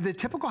 The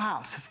typical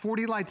house has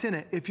 40 lights in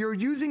it. If you're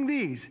using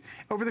these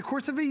over the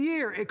course of a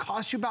year, it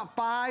costs you about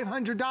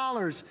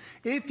 $500.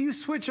 If you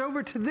switch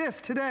over to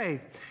this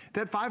today,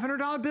 that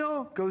 $500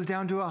 bill goes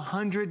down to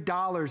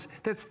 $100.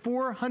 That's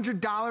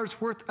 $400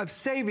 worth of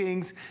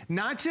savings,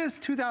 not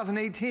just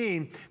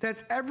 2018,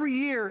 that's every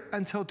year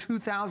until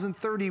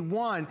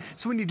 2031.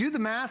 So when you do the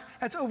math,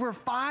 that's over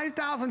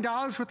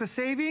 $5,000 worth of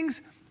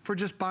savings for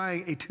just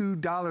buying a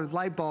 $2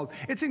 light bulb.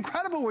 It's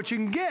incredible what you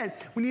can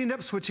get when you end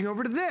up switching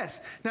over to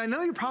this. Now, I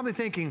know you're probably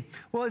thinking,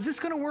 well, is this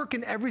gonna work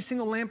in every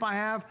single lamp I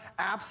have?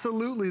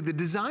 Absolutely, the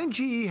design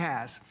GE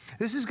has.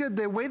 This is good,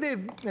 the way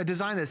they've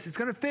designed this, it's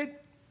gonna fit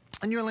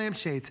in your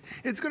lampshades.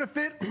 It's gonna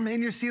fit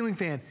in your ceiling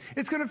fan.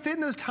 It's gonna fit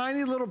in those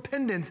tiny little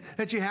pendants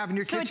that you have in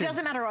your kitchen. So it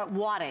doesn't matter what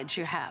wattage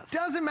you have.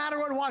 Doesn't matter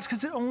what wattage,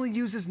 because it only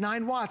uses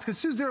 9 watts. Because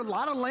Suze, there are a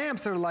lot of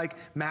lamps that are like,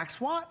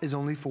 max watt is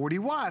only 40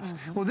 watts.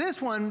 Well,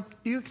 this one,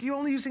 you're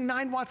only using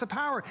 9 watts of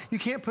power. You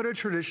can't put a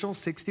traditional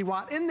 60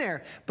 watt in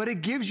there, but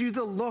it gives you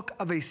the look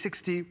of a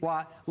 60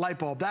 watt light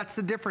bulb. That's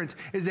the difference,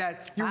 is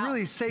that you're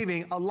really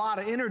saving a lot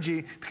of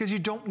energy because you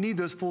don't need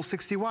those full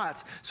 60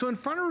 watts. So in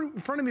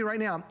front of me right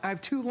now, I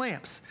have 2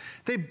 lamps.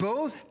 They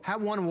both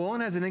have one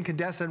has an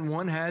incandescent,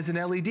 one has an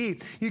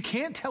LED. You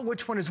can't tell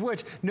which one is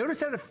which. Notice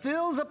that it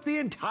fills up the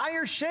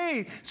entire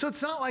shade, so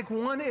it's not like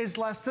one is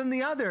less than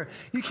the other.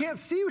 You can't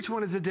see which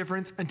one is the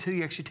difference until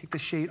you actually take the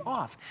shade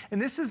off.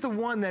 And this is the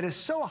one that is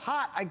so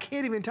hot, I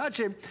can't even touch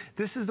it.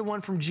 This is the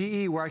one from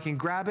GE where I can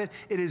grab it.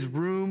 It is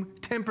room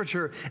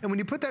temperature. And when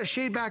you put that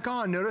shade back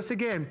on, notice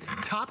again,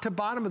 top to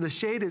bottom of the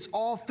shade is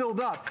all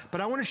filled up.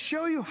 But I wanna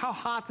show you how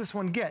hot this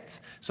one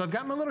gets. So I've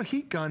got my little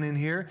heat gun in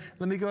here.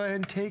 Let me go ahead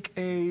and take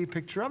a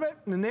picture of it,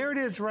 and there it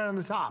is right on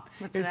the top.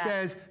 It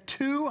says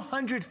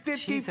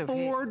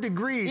 254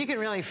 degrees. You can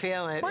really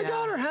feel it. My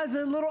daughter has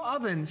a little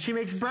oven she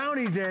makes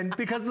brownies in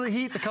because of the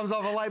heat that comes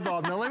off a light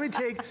bulb. Now let me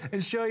take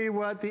and show you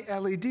what the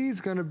LED is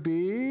gonna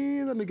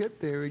be. Let me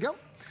there we go.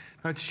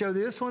 To show you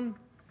this one,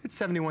 it's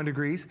 71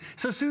 degrees.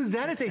 So Suze,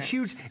 that is a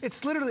huge,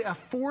 it's literally a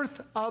fourth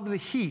of the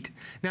heat.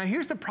 Now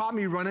here's the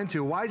problem you run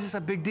into. Why is this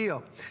a big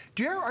deal?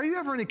 Are you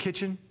ever in the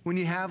kitchen when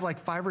you have like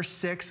 5 or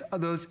 6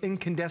 of those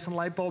incandescent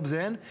light bulbs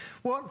in?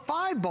 Well, at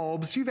 5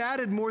 bulbs, you've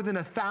added more than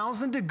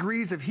 1,000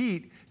 degrees of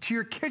heat to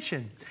your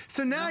kitchen.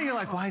 So now you're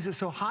like, why is it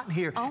so hot in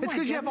here? It's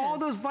because you have all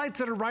those lights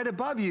that are right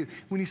above you.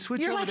 When you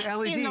switch over to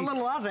LED. You're like in a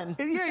little oven.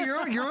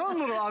 Yeah, your own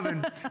little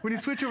oven. When you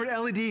switch over to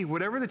LED,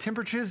 whatever the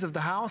temperature is of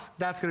the house,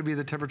 that's gonna be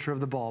the temperature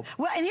of the bulb.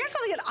 Well, and here's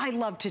something that I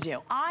love to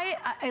do.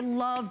 I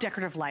love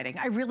decorative lighting.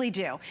 I really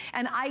do.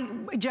 And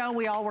Joe,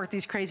 we all work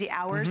these crazy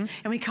hours,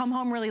 and we come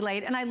home really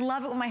late, and I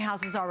love it when my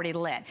house is already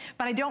lit.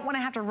 But I don't want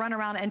to have to run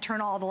around and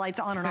turn all the lights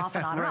on and off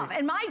and on and off.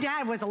 And my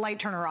dad was a light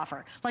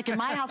turner-offer. Like in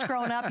my house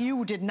growing up,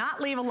 you did not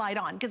leave a light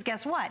on, because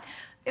guess what?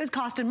 It was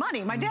costing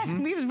money. My dad,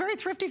 he was a very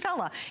thrifty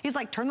fella. He's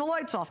like, turn the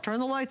lights off, turn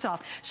the lights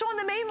off. So on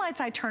the main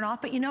lights I turn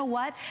off, but you know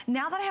what?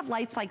 Now that I have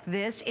lights like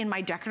this in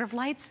my decorative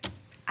lights,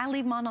 I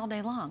leave them on all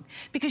day long.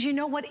 Because you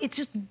know what? It's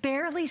just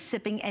barely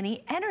sipping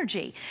any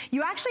energy.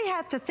 You actually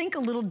have to think a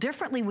little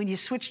differently when you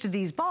switch to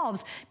these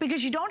bulbs,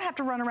 because you don't have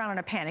to run around in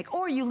a panic.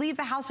 Or you leave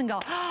the house and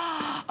go,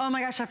 oh my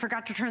gosh, I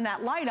forgot to turn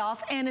that light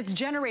off, and it's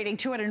generating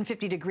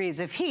 250 degrees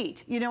of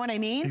heat. You know what I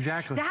mean?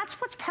 Exactly.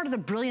 That's what's part of the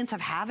brilliance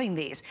of having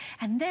these.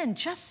 And then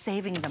just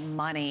saving the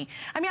money.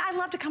 I mean, I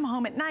love to come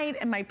home at night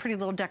and my pretty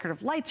little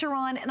decorative lights are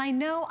on, and I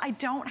know I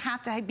don't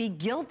have to be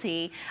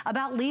guilty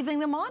about leaving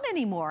them on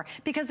anymore,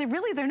 because they're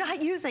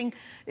not using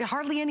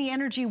hardly any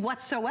energy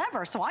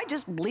whatsoever. So I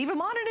just leave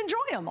them on and enjoy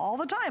them all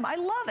the time. I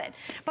love it.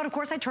 But of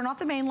course I turn off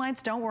the main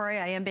lights. Don't worry,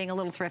 I am being a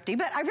little thrifty,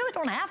 but I really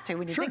don't have to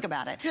when you think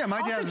about it. Yeah,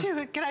 my dad's...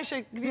 Also, can I show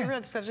you? Do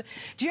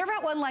you ever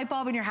have one light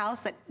bulb in your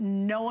house that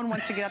no one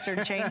wants to get up there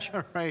to change?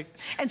 Right.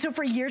 And so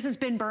for years it's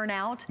been burnt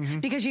out,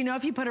 because you know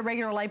if you put a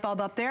regular light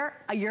bulb up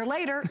there, a year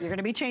later, you're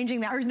gonna be changing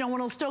that, or no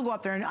one will still go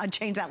up there and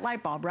change that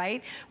light bulb,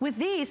 right? With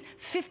these,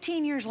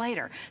 15 years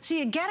later. So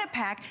you get a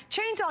pack,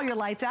 change all your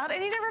lights out,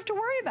 and you never have to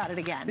worry about it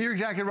again. You're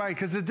exactly right,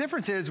 because the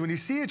difference is when you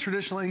see a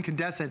traditional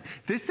incandescent,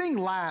 this thing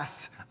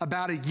lasts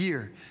about a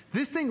year.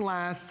 This thing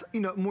lasts,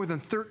 more than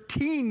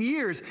 13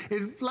 years.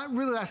 It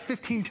really lasts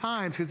 15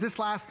 times, because this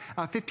lasts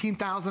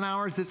 15,000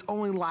 hours. This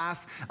only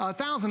lasts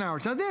 1,000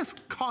 hours. Now this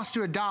cost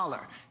you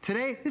 $1.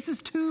 Today, this is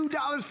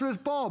 $2 for this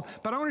bulb,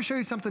 but I want to show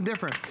you something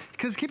different,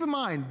 because keep in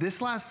mind, this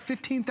lasts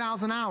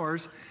 15,000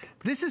 hours.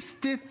 This is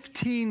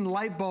 15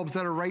 light bulbs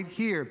that are right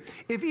here.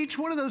 If each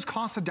one of those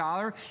costs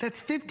 $1, that's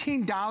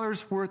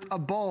 $15 worth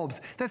of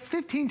bulbs. That's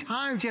 15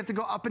 times you have to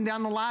go up and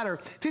down the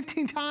ladder.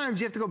 15 times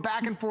you have to go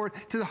back and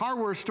forth to the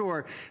hardware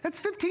store. That's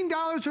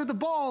 $15 worth of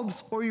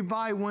bulbs, or you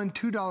buy one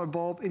 $2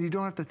 bulb and you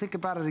don't have to think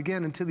about it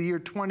again until the year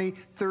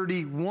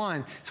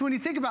 2031. So when you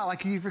think about,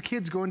 like, if your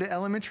kids go into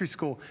elementary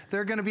school,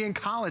 they're gonna be in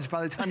college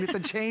by the time you have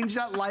to change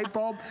that light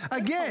bulb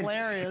again.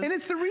 Hilarious. And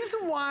it's the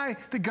reason why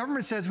the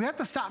government says we have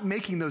to stop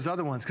making those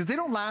other ones, because they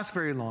don't last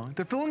very long.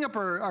 They're filling up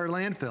our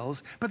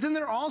landfills, but then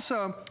they're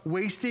also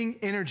wasting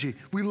energy.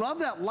 We love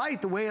that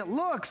light, the way it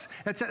looks.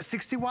 That's that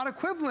 60 watt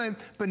equivalent,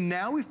 but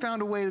now we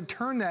found a way to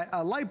turn that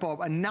light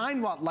bulb, a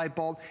 9 watt light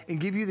bulb, and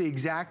give you the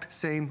exact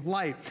same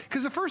light.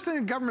 Because the first thing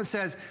the government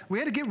says, we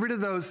had to get rid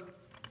of those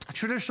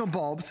traditional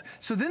bulbs.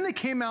 So then they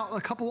came out a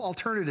couple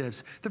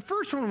alternatives. The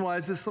first one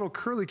was this little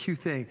curlicue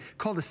thing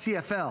called a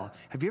CFL.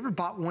 Have you ever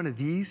bought one of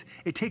these?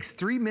 It takes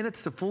 3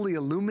 minutes to fully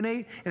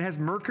illuminate. It has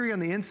mercury on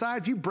the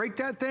inside. If you break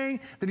that thing,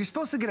 then you're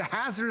supposed to get a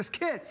hazardous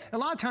kit. A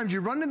lot of times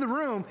you run in the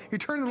room, you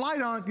turn the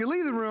light on, you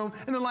leave the room,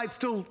 and the light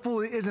still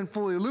isn't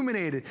fully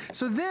illuminated.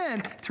 So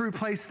then, to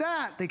replace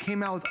that, they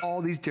came out with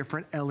all these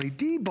different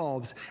LED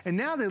bulbs. And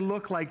now they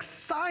look like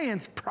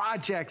science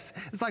projects.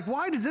 It's like,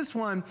 why does this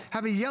one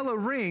have a yellow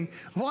ring?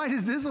 Why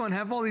does this one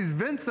have all these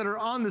vents that are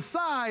on the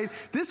side?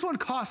 This one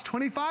costs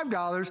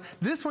 $25.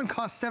 This one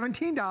costs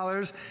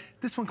 $17.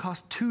 This one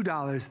costs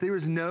 $2. There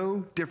is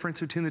no difference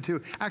between the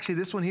two. Actually,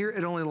 this one here,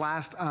 it only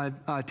lasts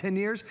 10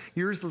 years.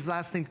 Yours is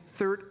lasting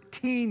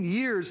 13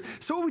 years.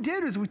 So what we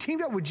did is we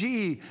teamed up with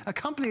GE, a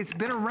company that's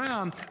been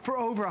around for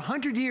over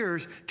 100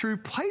 years, to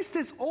replace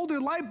this older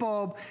light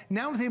bulb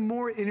now with a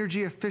more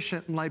energy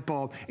efficient light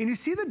bulb. And you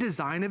see the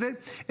design of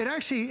it? It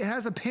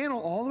has a panel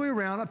all the way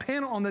around, a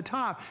panel on the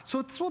top. So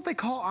it's what they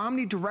call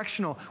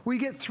omnidirectional, where you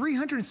get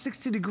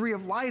 360 degree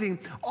of lighting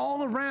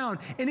all around.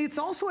 And it's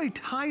also a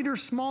tighter,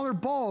 smaller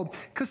bulb,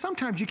 because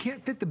sometimes you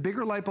can't fit the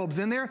bigger light bulbs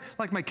in there,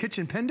 like my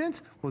kitchen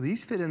pendants. Well,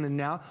 these fit in there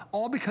now,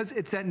 all because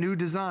it's that new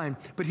design.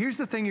 But here's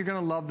the thing you're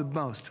gonna love the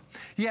most.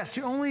 Yes,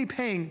 you're only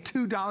paying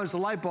 $2 a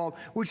light bulb,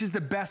 which is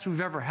the best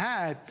we've ever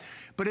had,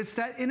 but it's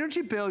that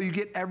energy bill you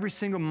get every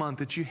single month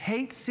that you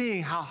hate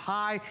seeing how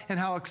high and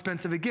how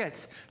expensive it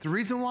gets. The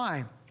reason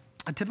why: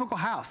 a typical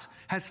house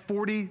has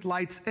 40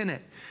 lights in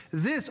it.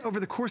 This, over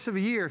the course of a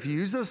year, if you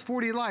use those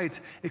 40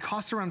 lights, it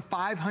costs around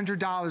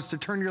 $500 to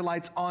turn your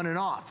lights on and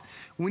off.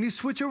 When you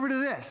switch over to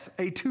this,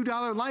 a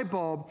 $2 light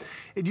bulb,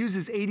 it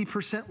uses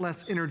 80%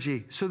 less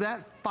energy. So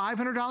that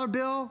 $500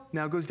 bill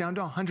now goes down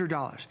to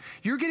 $100.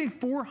 You're getting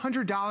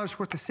 $400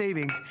 worth of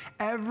savings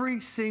every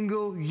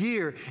single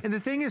year. And the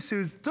thing is,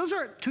 Suze, those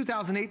are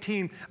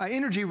 2018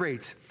 energy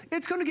rates.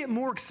 It's gonna get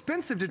more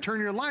expensive to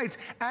turn your lights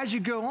as you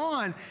go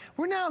on.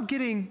 We're now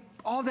getting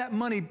all that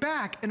money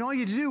back, and all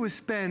you do is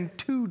spend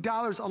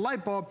 $2 a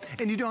light bulb,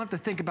 and you don't have to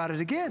think about it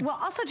again. Well,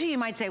 also too, you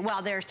might say,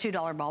 well, there's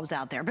 $2 bulbs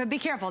out there, but be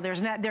careful. There are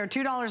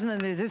 $2 and then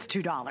there's this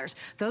 $2.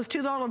 Those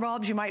 $2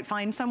 bulbs you might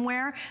find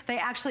somewhere, they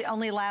actually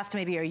only last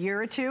maybe a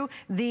year or two.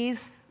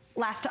 These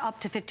last up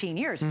to 15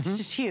 years. It's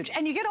just huge.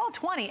 And you get all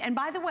 20. And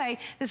by the way,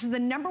 this is the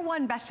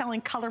 #1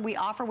 best-selling color we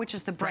offer, which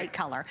is the bright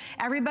color.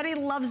 Everybody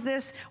loves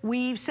this.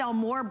 We sell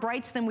more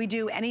brights than we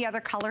do any other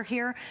color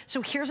here.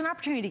 So here's an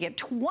opportunity to get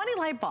 20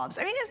 light bulbs.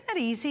 I mean, isn't that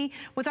easy?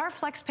 With our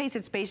flex pace,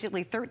 it's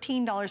basically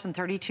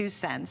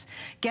 $13.32.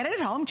 Get it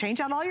at home,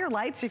 change out all your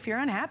lights. If you're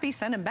unhappy,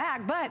 send them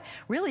back. But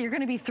really, you're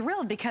gonna be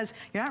thrilled because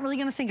you're not really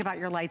gonna think about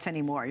your lights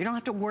anymore. You don't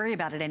have to worry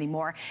about it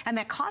anymore. And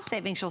that cost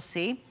savings you'll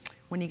see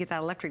when you get that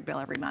electric bill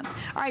every month.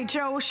 All right,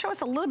 Joe, show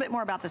us a little bit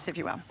more about this, if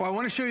you will. Well, I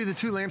want to show you the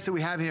 2 lamps that we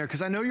have here,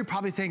 because I know you're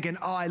probably thinking,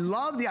 oh, I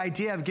love the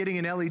idea of getting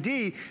an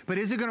LED, but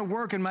is it going to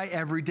work in my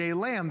everyday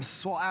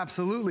lamps? Well,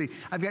 absolutely.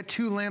 I've got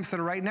 2 lamps that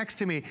are right next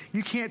to me.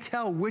 You can't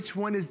tell which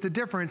one is the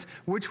difference,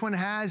 which one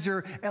has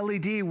your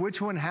LED,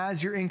 which one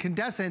has your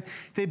incandescent.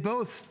 They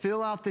both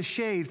fill out the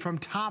shade from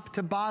top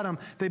to bottom.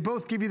 They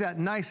both give you that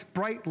nice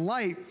bright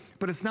light,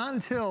 but it's not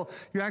until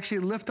you actually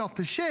lift off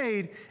the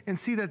shade and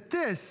see that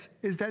this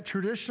is that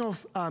traditional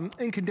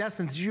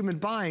incandescent that you've been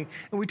buying.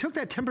 And we took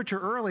that temperature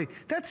early.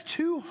 That's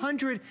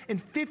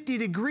 250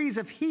 degrees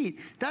of heat.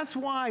 That's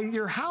why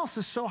your house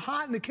is so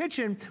hot in the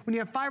kitchen when you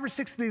have 5 or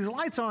 6 of these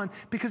lights on,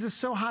 because it's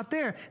so hot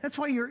there. That's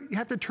why you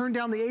have to turn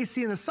down the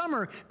AC in the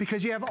summer,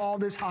 because you have all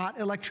this hot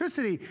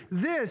electricity.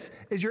 This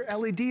is your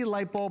LED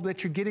light bulb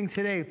that you're getting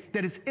today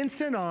that is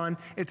instant on.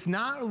 It's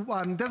not,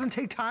 doesn't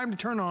take time to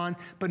turn on,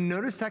 but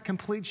notice that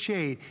complete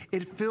shade.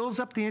 It fills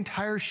up the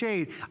entire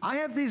shade. I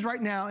have these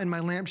right now in my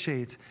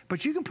lampshades,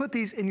 but you can put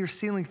these in your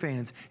ceiling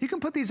fans. You can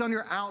put these on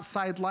your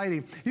outside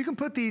lighting. You can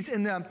put these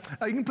in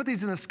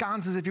the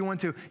sconces if you want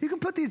to. You can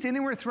put these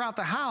anywhere throughout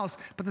the house,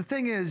 but the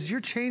thing is,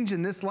 you're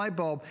changing this light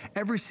bulb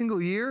every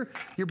single year.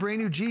 Your brand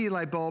new GE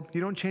light bulb,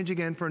 you don't change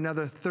again for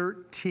another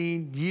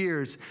 13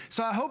 years.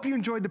 So I hope you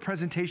enjoyed the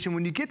presentation.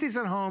 When you get these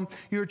at home,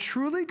 you're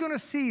truly gonna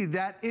see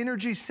that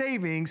energy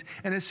savings,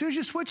 and as soon as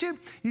you switch it,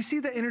 you see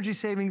the energy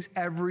savings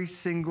every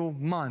single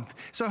month.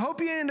 So I hope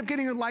you end up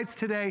getting your lights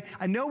today.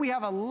 I know we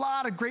have a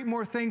lot of great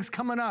more things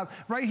coming up.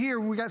 Right here,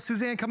 we got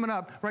Suzanne coming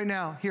up right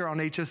now here on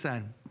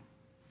HSN.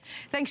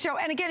 Thanks, Joe.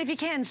 And again, if you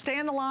can, stay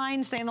on the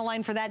line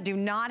for that. Do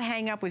not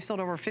hang up. We've sold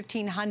over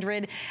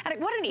 1,500.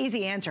 And what an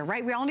easy answer,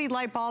 right? We all need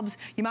light bulbs.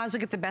 You might as well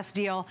get the best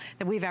deal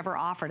that we've ever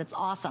offered. It's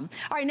awesome.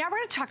 All right, now we're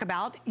gonna talk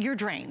about your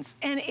drains.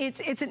 And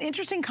it's an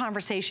interesting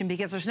conversation,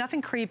 because there's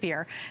nothing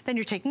creepier than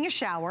you're taking a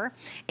shower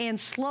and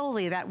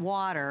slowly that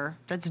water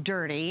that's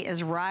dirty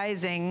is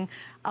rising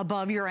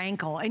above your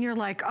ankle and you're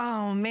like,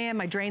 oh man,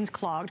 my drain's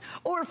clogged.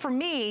 Or for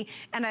me,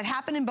 and it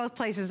happened in both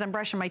places, I'm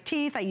brushing my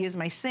teeth, I use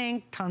my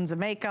sink, tons of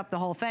makeup, the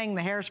whole thing,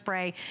 the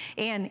hairspray,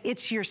 and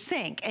it's your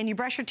sink. And you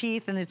brush your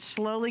teeth and it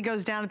slowly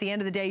goes down. At the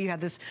end of the day, you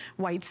have this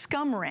white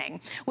scum ring.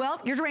 Well,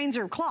 your drains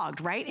are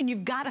clogged, right? And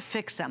you've got to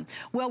fix them.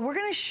 Well, we're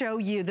gonna show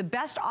you the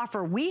best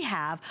offer we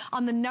have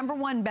on the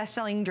 #1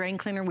 best-selling drain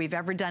cleaner we've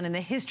ever done in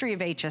the history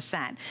of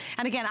HSN.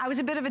 And again, I was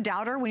a bit of a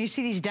doubter. When you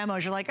see these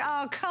demos, you're like,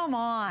 oh, come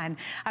on.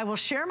 I will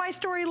share my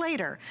story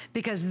later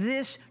because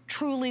this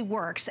truly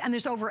works. And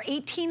there's over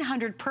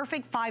 1,800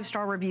 perfect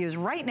 5-star reviews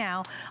right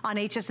now on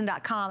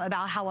hsn.com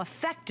about how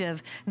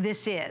effective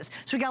this is.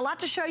 So we got a lot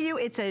to show you.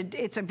 It's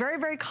a very,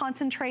 very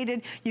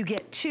concentrated. You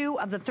get 2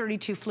 of the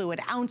 32 fluid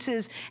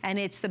ounces, and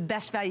it's the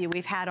best value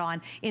we've had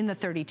on in the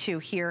 32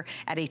 here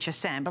at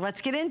HSN. But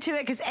let's get into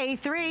it because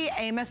A3,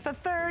 Amos the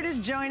Third, is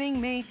joining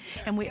me,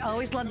 and we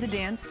always love to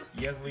dance.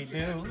 Yes, we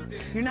do.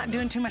 You're not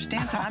doing too much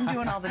dancing. I'm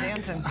doing all the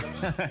dancing.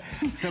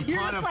 You're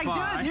just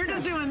like, you're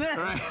just doing this.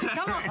 Right.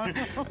 Come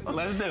on.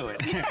 Let's do it.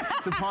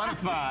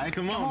 Saponify,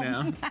 come on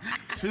now.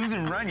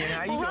 Susan Runyon,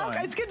 how you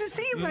doing? It's good to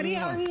see you, buddy.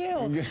 How are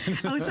you?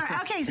 Oh, sorry.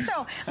 Okay,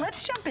 so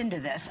let's jump into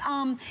this.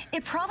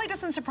 It probably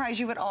doesn't surprise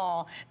you at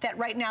all that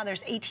right now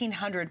there's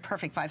 1,800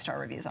 perfect 5-star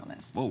reviews on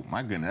this. Oh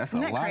my goodness,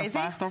 that's a lot of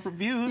 5-star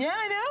reviews. Yeah,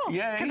 I know.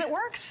 Yeah, because it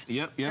works.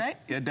 Yep. Right?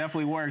 It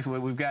definitely works.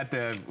 We've got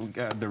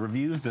the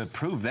reviews to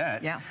prove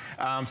that. Yeah.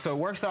 So it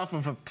works off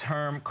of a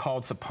term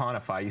called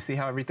saponify. You see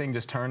how everything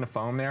just turned to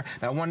foam there?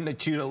 Now, I wanted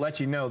to let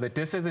you know that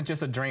this isn't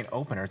just a drain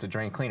opener; it's a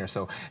drain cleaner.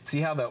 So see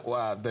how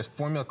the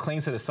formula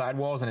clings to the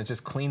sidewalls and it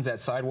just cleans that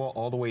sidewall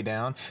all the way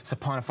down.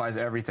 Saponifies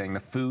everything: the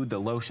food, the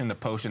lotion, the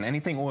potion,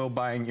 anything oil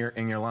by in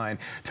your line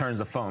turns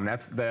to foam.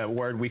 That's the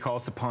word we call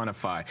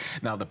saponify.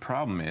 Now the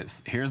problem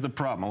is, here's the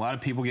problem: a lot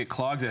of people get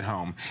clogs at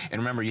home,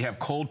 and remember, you have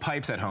cold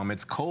pipes at home.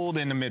 It's cold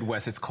in the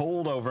Midwest. It's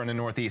cold over in the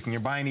Northeast, and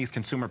you're buying these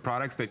consumer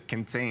products that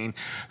contain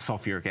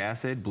sulfuric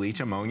acid, bleach,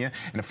 ammonia.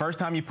 And the first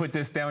time you put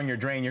this down your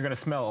drain, you're going to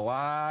smell a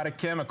lot of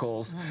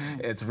chemicals.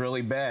 It's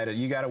really bad.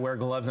 You got to wear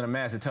gloves and a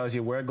mask. It tells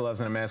you to wear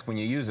gloves and a mask when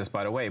you use this,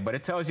 by the way, but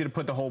it tells you to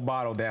put the whole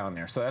bottle down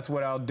there. So that's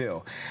what I'll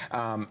do.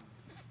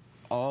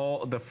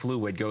 All the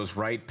fluid goes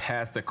right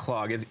past the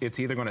clog. It's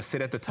either going to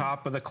sit at the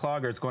top of the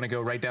clog or it's going to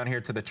go right down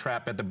here to the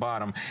trap at the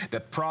bottom. The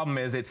problem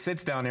is it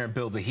sits down there and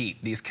builds a heat.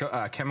 These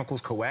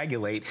chemicals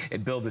coagulate.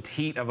 It builds a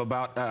heat of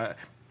about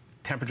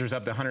temperatures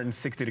up to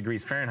 160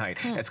 degrees Fahrenheit.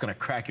 It's going to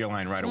crack your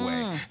line right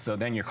away. So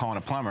then you're calling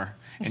a plumber,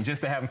 and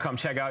just to have him come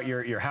check out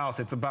your house,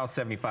 it's about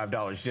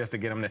 $75 just to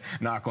get him to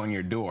knock on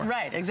your door.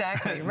 Right,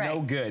 exactly, right.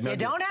 No good. You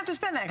don't have to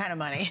spend that kind of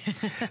money.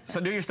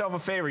 So do yourself a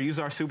favor, use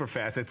our Super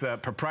Fast. It's a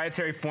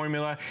proprietary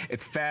formula.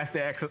 It's fast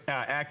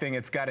acting.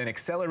 It's got an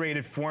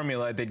accelerated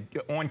formula that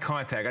on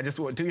contact.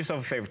 Do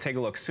yourself a favor, take a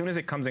look. As soon as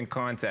it comes in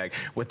contact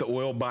with the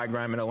oil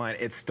bigram in the line,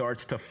 it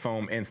starts to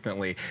foam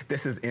instantly.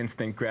 This is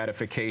instant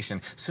gratification.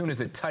 As soon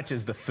as it touches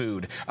the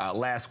food,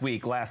 last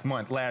week, last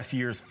month, last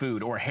year's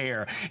food or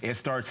hair, it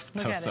starts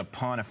to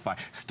saponify,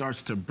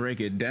 starts to break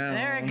it down.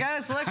 There it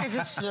goes. Look, it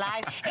just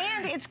slides.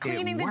 And it's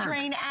cleaning the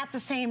drain at the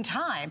same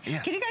time.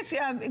 Yes. Can you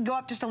guys go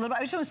up just a little bit?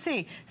 I just want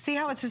to see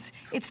how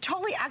it's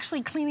totally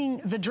actually cleaning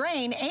the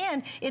drain,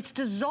 and it's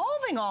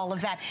dissolving all of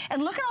that.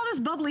 And look at all this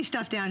bubbly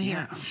stuff down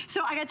here. Yeah.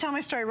 So I got to tell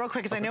my story real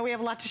quick because I know we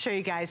have a lot to show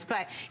you guys,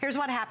 but here's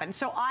what happened.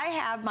 So I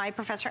have my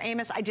Professor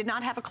Amos. I did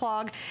not have a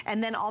clog,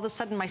 and then all of a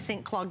sudden my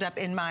sink clogged up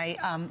in my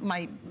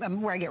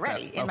where I get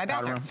ready, in my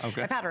bathroom. Powder room.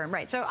 Okay. My powder room,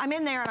 right. So I'm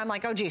in there and I'm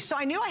like, oh geez. So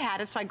I knew I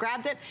had it, so I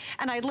grabbed it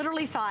and I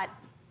literally thought,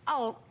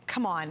 oh,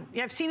 come on.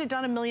 Yeah, I've seen it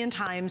done a million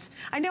times.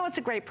 I know it's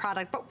a great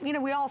product, but you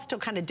know, we all still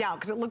kind of doubt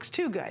because it looks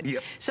too good.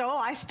 Yep. So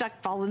I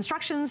followed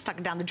instructions, stuck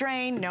it down the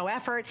drain, no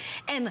effort,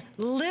 and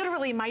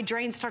literally my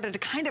drain started to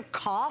kind of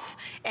cough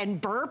and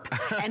burp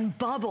and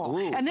bubble.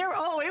 And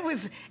it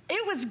was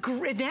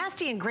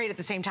nasty and great at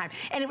the same time.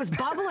 And it was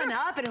bubbling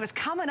up and it was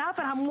coming up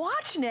and I'm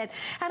watching it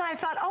and I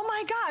thought, oh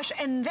my gosh.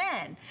 And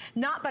then,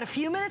 not but a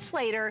few minutes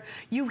later,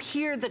 you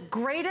hear the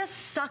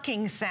greatest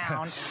sucking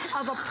sound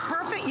of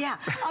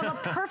a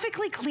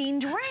perfectly clean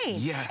drain.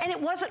 Yes. And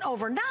it wasn't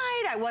overnight.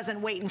 I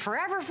wasn't waiting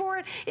forever for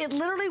it. It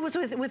literally was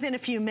within a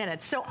few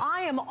minutes. So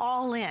I am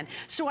all in.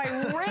 So I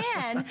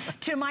ran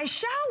to my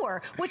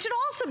shower, which had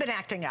also been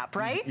acting up,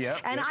 right? Yep.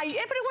 And but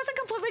it wasn't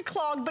completely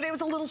clogged, but it was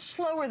a little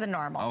slower than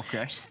normal.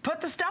 Okay. Just put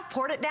the stuff,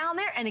 poured it down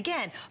there, and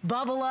again,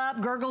 bubble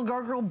up, gurgle,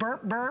 gurgle,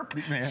 burp, burp.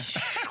 Yeah.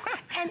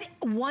 And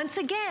once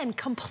again,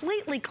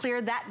 completely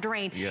cleared that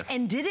drain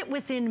and did it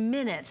within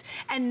minutes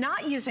and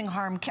not using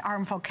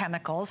harmful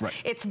chemicals. Right.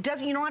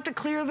 You don't have to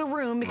clear the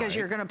room because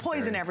you're going to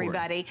poison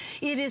everybody.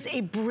 It is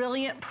a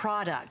brilliant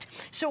product.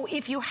 So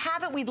if you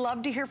have it, we'd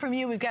love to hear from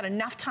you. We've got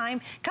enough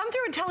time. Come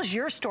through and tell us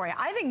your story.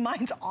 I think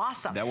mine's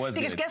awesome. That was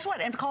because good. guess what?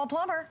 And call a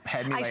plumber.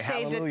 Had me like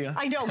hallelujah.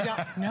 I know,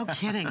 no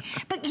kidding.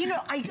 But you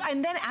know,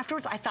 and then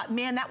afterwards I thought,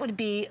 man, that would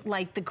be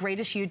like the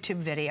greatest YouTube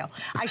video.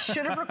 I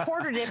should have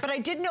recorded it, but I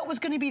didn't know it was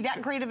going to be that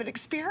that great of an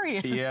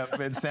experience. Yep,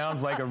 it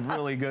sounds like a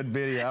really good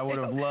video. I would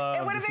have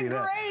loved to see that.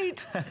 It would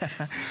have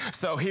been great.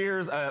 So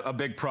here's a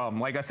big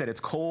problem. Like I said, it's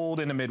cold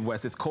in the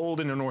Midwest. It's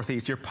cold in the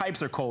Northeast. Your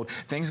pipes are cold.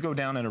 Things go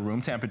down at a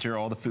room temperature,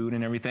 all the food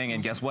and everything,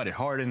 and guess what? It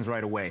hardens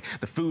right away.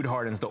 The food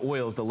hardens, the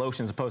oils, the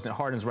lotions, the post, it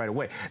hardens right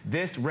away.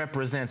 This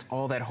represents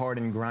all that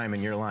hardened grime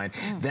in your line.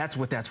 That's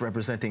what that's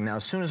representing. Now,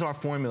 as soon as our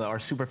formula, our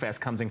Superfast,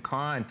 comes in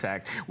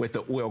contact with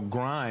the oil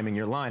grime in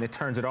your line, it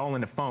turns it all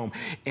into foam,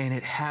 and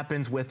it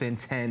happens within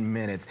 10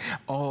 minutes.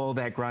 All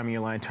that grime in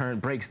your line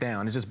breaks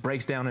down. It just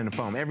breaks down into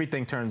foam.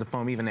 Everything turns to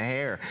foam, even the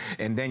hair.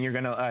 And then you're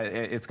gonna,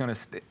 it's gonna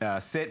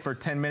sit for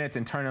 10 minutes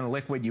and turn into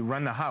liquid. You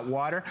run the hot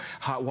water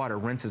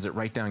rinses it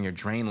right down your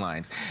drain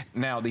lines.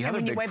 Now, the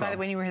other big problem. By the way,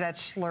 when you hear that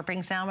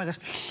slurping sound, it goes,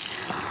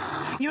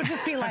 you'll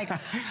just be like,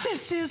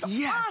 this is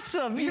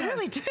awesome. You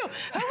really do.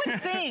 Who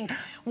would think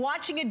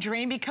watching a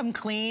drain become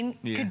clean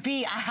could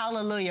be a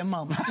hallelujah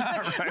moment?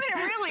 But it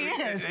really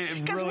is.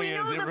 Because we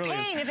know the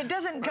pain if it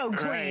doesn't go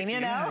clean, you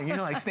know? Yeah, you're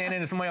like standing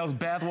in somebody else's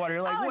bathwater.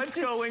 You're like, what's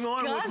going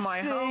on with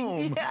my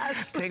home?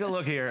 Yes. Take a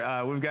look here.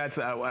 We've got...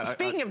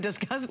 Speaking of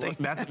disgusting.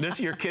 This is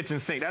your kitchen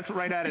sink. That's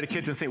right out of the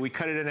kitchen sink. We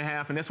cut it in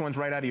half, and this one's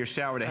right out of your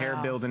shower, the hair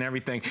builds and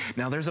everything.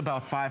 Now, there's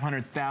about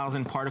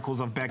 500,000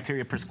 particles of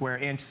bacteria per square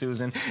inch,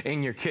 Susan,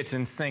 in your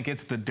kitchen sink.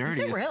 It's the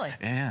dirtiest. Is it really?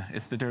 Yeah,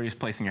 it's the dirtiest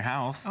place in your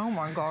house. Oh,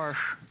 my gosh.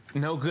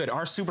 No good.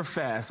 Our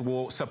Superfast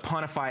will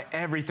saponify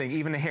everything,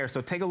 even the hair.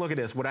 So take a look at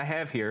this. What I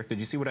have here, did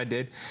you see what I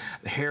did?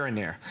 The hair in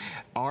there.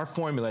 Our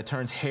formula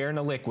turns hair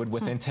into liquid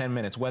within 10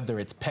 minutes, whether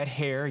it's pet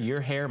hair,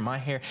 your hair, my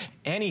hair,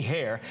 any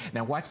hair.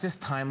 Now watch this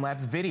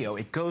time-lapse video.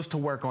 It goes to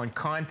work on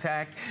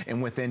contact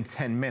and within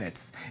 10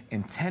 minutes.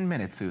 In 10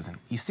 minutes, Susan,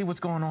 you see what's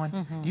going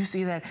on? You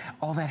see that?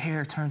 All that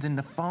hair turns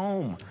into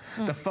foam.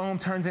 The foam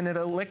turns into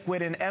the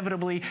liquid.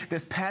 Inevitably,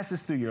 this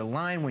passes through your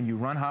line when you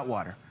run hot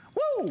water.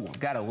 Woo!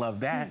 Gotta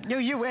love that. No,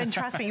 and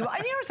trust me.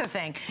 Here's the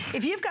thing.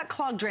 If you've got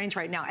clogged drains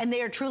right now, and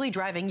they are truly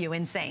driving you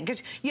insane,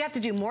 because you have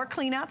to do more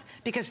cleanup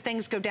because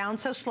things go down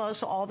so slow,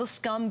 so all the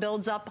scum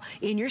builds up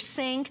in your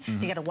sink.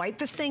 You gotta wipe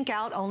the sink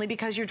out only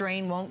because your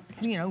drain won't,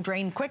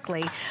 drain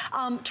quickly.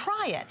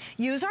 Try it.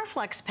 Use our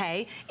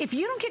FlexPay. If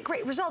you don't get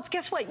great results,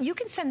 guess what? You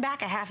can send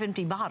back a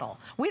half-empty bottle.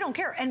 We don't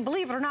care. And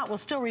believe it or not, we'll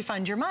still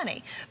refund your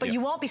money. But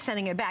you won't be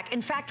sending it back.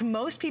 In fact,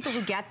 most people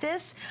who get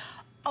this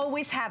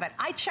always have it.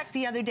 I checked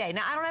the other day.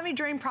 Now, I don't have any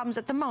drain problems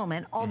at the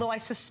moment, although I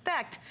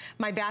suspect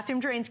my bathroom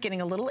drain's getting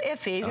a little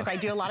iffy because I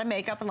do a lot of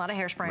makeup and a lot of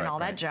hairspray and all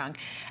that junk.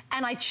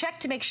 And I checked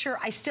to make sure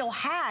I still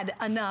had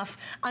enough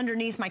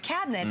underneath my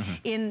cabinet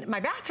in my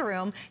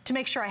bathroom to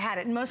make sure I had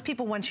it. And most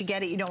people, once you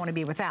get it, you don't want to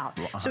be without.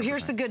 Well, so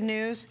here's the good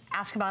news.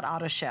 Ask about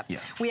auto ship.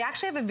 Yes. We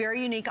actually have a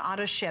very unique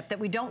auto ship that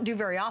we don't do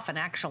very often,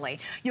 actually.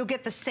 You'll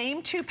get the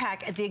same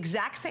 2-pack at the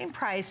exact same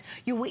price.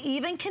 You will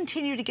even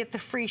continue to get the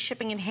free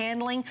shipping and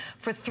handling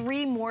for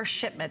 3 more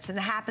shipments, and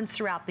it happens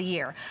throughout the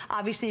year.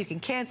 Obviously, you can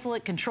cancel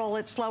it, control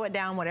it, slow it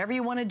down, whatever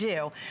you want to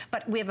do.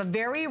 But we have a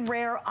very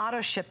rare auto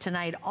ship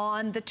tonight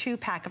on the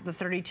 2-pack of the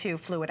 32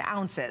 fluid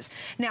ounces.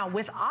 Now,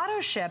 with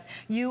auto ship,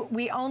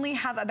 we only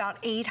have about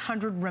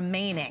 800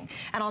 remaining.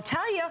 And I'll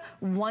tell you,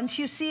 once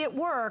you see it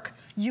work,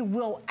 you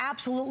will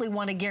absolutely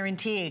want to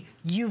guarantee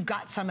you've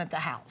got some at the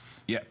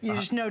house. Yeah.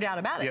 There's no doubt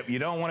about it. Yep, you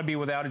don't want to be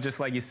without it, just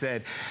like you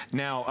said.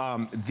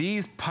 Now,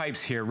 these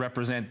pipes here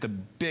represent the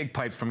big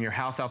pipes from your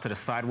house out to the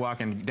sidewalk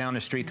and down the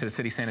street to the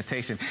city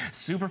sanitation.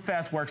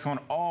 Superfast works on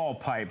all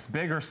pipes,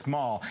 big or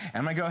small. And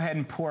I'm going to go ahead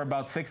and pour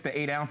about 6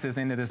 to 8 ounces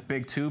into this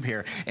big tube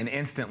here, and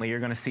instantly you're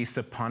going to see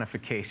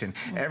saponification.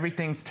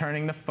 Everything's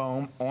turning to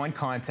foam on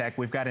contact.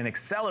 We've got an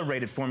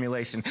accelerated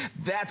formulation.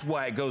 That's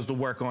why it goes to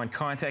work on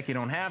contact. You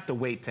don't have to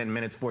wait 10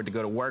 minutes for it to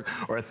go to work,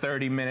 or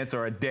 30 minutes,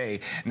 or a day.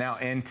 Now,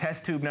 in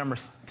test tube number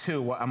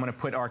 2, I'm going to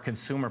put our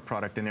consumer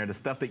product in there, the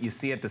stuff that you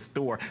see at the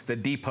store, the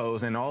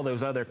depots, and all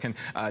those other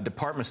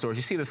department stores.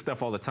 You see this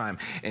stuff all the time.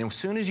 And as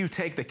soon as you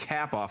take the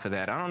cap off of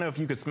that, I don't know if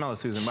you could smell it,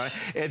 Susan, but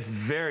it's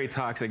very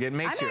toxic. It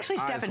makes I'm actually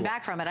stepping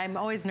back from it. I'm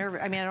always nervous.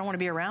 I mean, I don't want to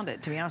be around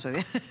it, to be honest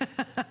with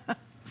you.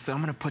 So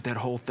I'm gonna put that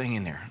whole thing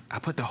in there. I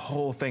put the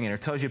whole thing in there.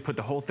 It tells you to put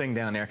the whole thing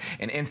down there,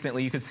 and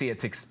instantly you can see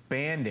it's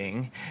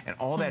expanding, and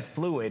all that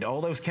fluid,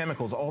 all those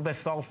chemicals, all that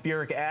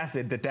sulfuric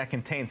acid that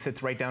contains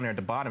sits right down there at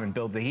the bottom and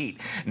builds the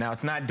heat. Now,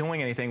 it's not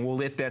doing anything. We'll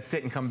let that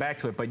sit and come back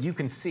to it, but you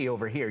can see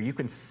over here, you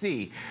can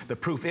see the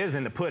proof is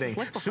in the pudding.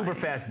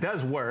 Superfast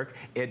does work.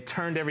 It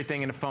turned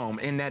everything into foam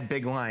in that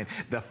big line.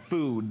 The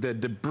food, the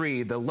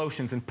debris, the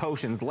lotions and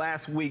potions,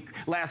 last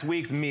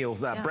week's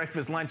meals,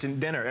 breakfast, lunch, and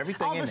dinner,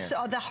 everything in there.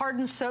 All the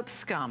hardened soap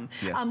scum.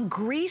 Yes.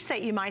 Grease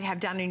that you might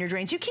have down in your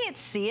drains. You can't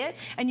see it,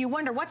 and you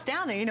wonder what's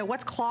down there,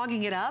 what's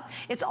clogging it up.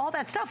 It's all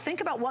that stuff. Think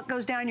about what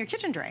goes down your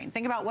kitchen drain.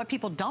 Think about what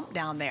people dump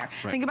down there.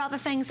 Right. Think about the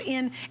things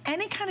in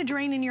any kind of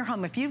drain in your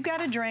home. If you've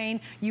got a drain,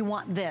 you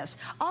want this.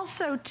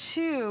 Also,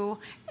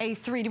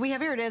 2A3. Do we have,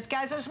 here it is.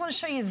 Guys, I just want to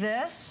show you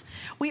this.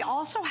 We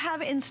also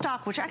have in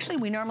stock, which actually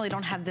we normally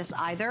don't have this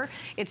either.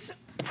 It's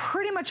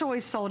pretty much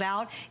always sold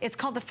out. It's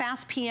called the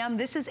Fast PM.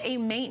 This is a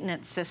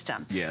maintenance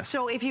system. Yes.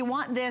 So if you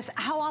want this,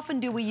 how often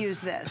do we use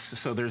this?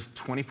 So there's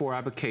 24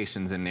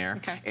 applications in there,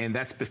 okay. and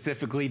that's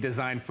specifically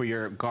designed for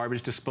your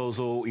garbage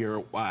disposal,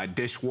 your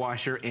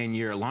dishwasher, and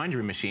your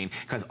laundry machine,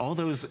 because all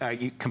those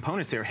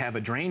components there have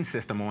a drain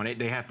system on it.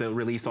 They have to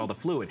release all the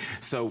fluid.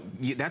 So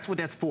that's what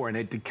that's for, and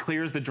it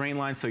clears the drain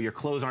line so your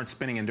clothes aren't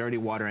spinning in dirty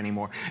water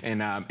anymore,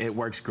 and it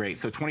works great.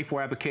 So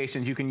 24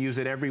 applications, you can use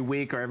it every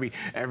week or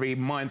every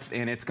month,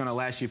 and it's going to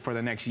last you for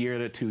the next year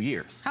to 2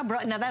 years. How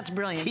now that's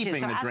brilliant. Keeping too.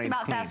 So the ask drains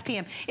about clean. Fast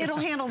PM. It'll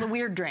handle the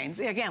weird drains.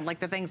 Again, like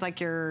the things like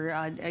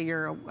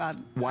your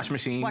washing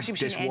machine,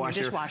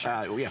 dishwasher.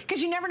 Yeah.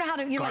 Because you never know how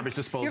to. Garbage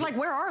disposal. You're like,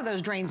 where are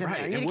those drains in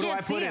there? And You what do can't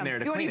I put in there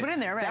to What do clean you put in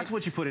there? Right. That's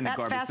what you put in the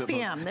garbage disposal.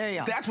 That's Fast PM. There you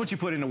go. That's what you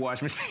put in the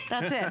wash machine.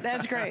 That's it.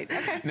 That's great.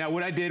 Okay. Now,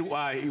 what I did,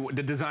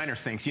 the designer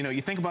sinks. You know,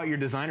 you think about your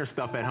designer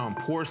stuff at home: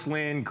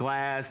 porcelain,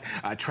 glass,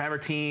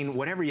 travertine,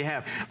 whatever you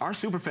have. Our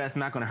Superfast is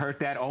not going to hurt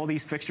that. All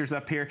these fixtures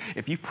up here,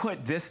 if you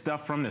put this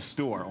stuff from the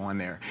store on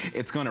there,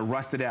 it's going to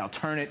rust it out,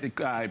 turn it,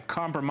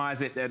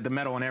 compromise it, the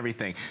metal and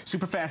everything.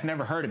 Superfast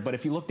never hurt it, but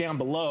if you look down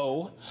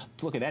below,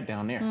 look at that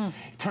down there.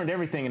 It turned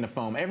everything into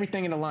foam.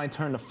 Everything in the line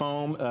turned to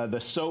foam. The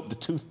soap, the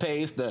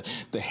toothpaste,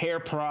 the hair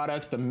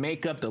products, the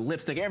makeup, the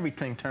lipstick,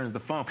 everything turns to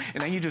foam.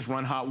 And then you just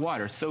run hot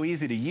water. So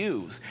easy to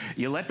use.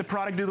 You let the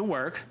product do the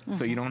work,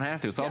 so you don't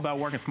have to. It's all about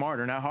working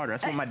smarter, not harder.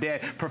 That's what my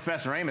dad,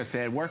 Professor Amos,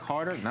 said: work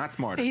harder, not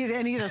smarter. He's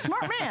a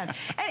smart man.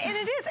 and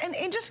it is.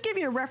 And just to give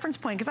you a reference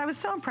point, because I was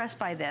so impressed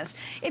by this.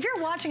 If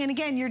you're watching, and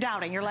again, you're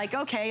doubting, you're like,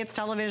 okay, it's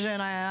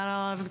television, I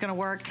don't know if it's going to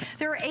work.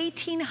 There are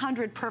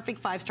 1,800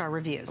 perfect 5-star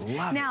reviews.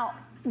 Love now,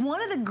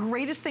 one of the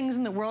greatest things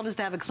in the world is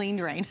to have a clean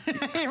drain.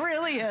 It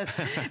really is.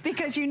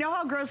 Because you know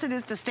how gross it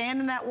is to stand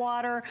in that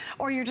water,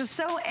 or you're just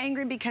so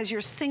angry because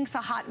your sink's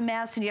a hot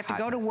mess and you have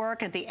to go to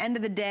work at the end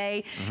of the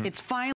day. It's finally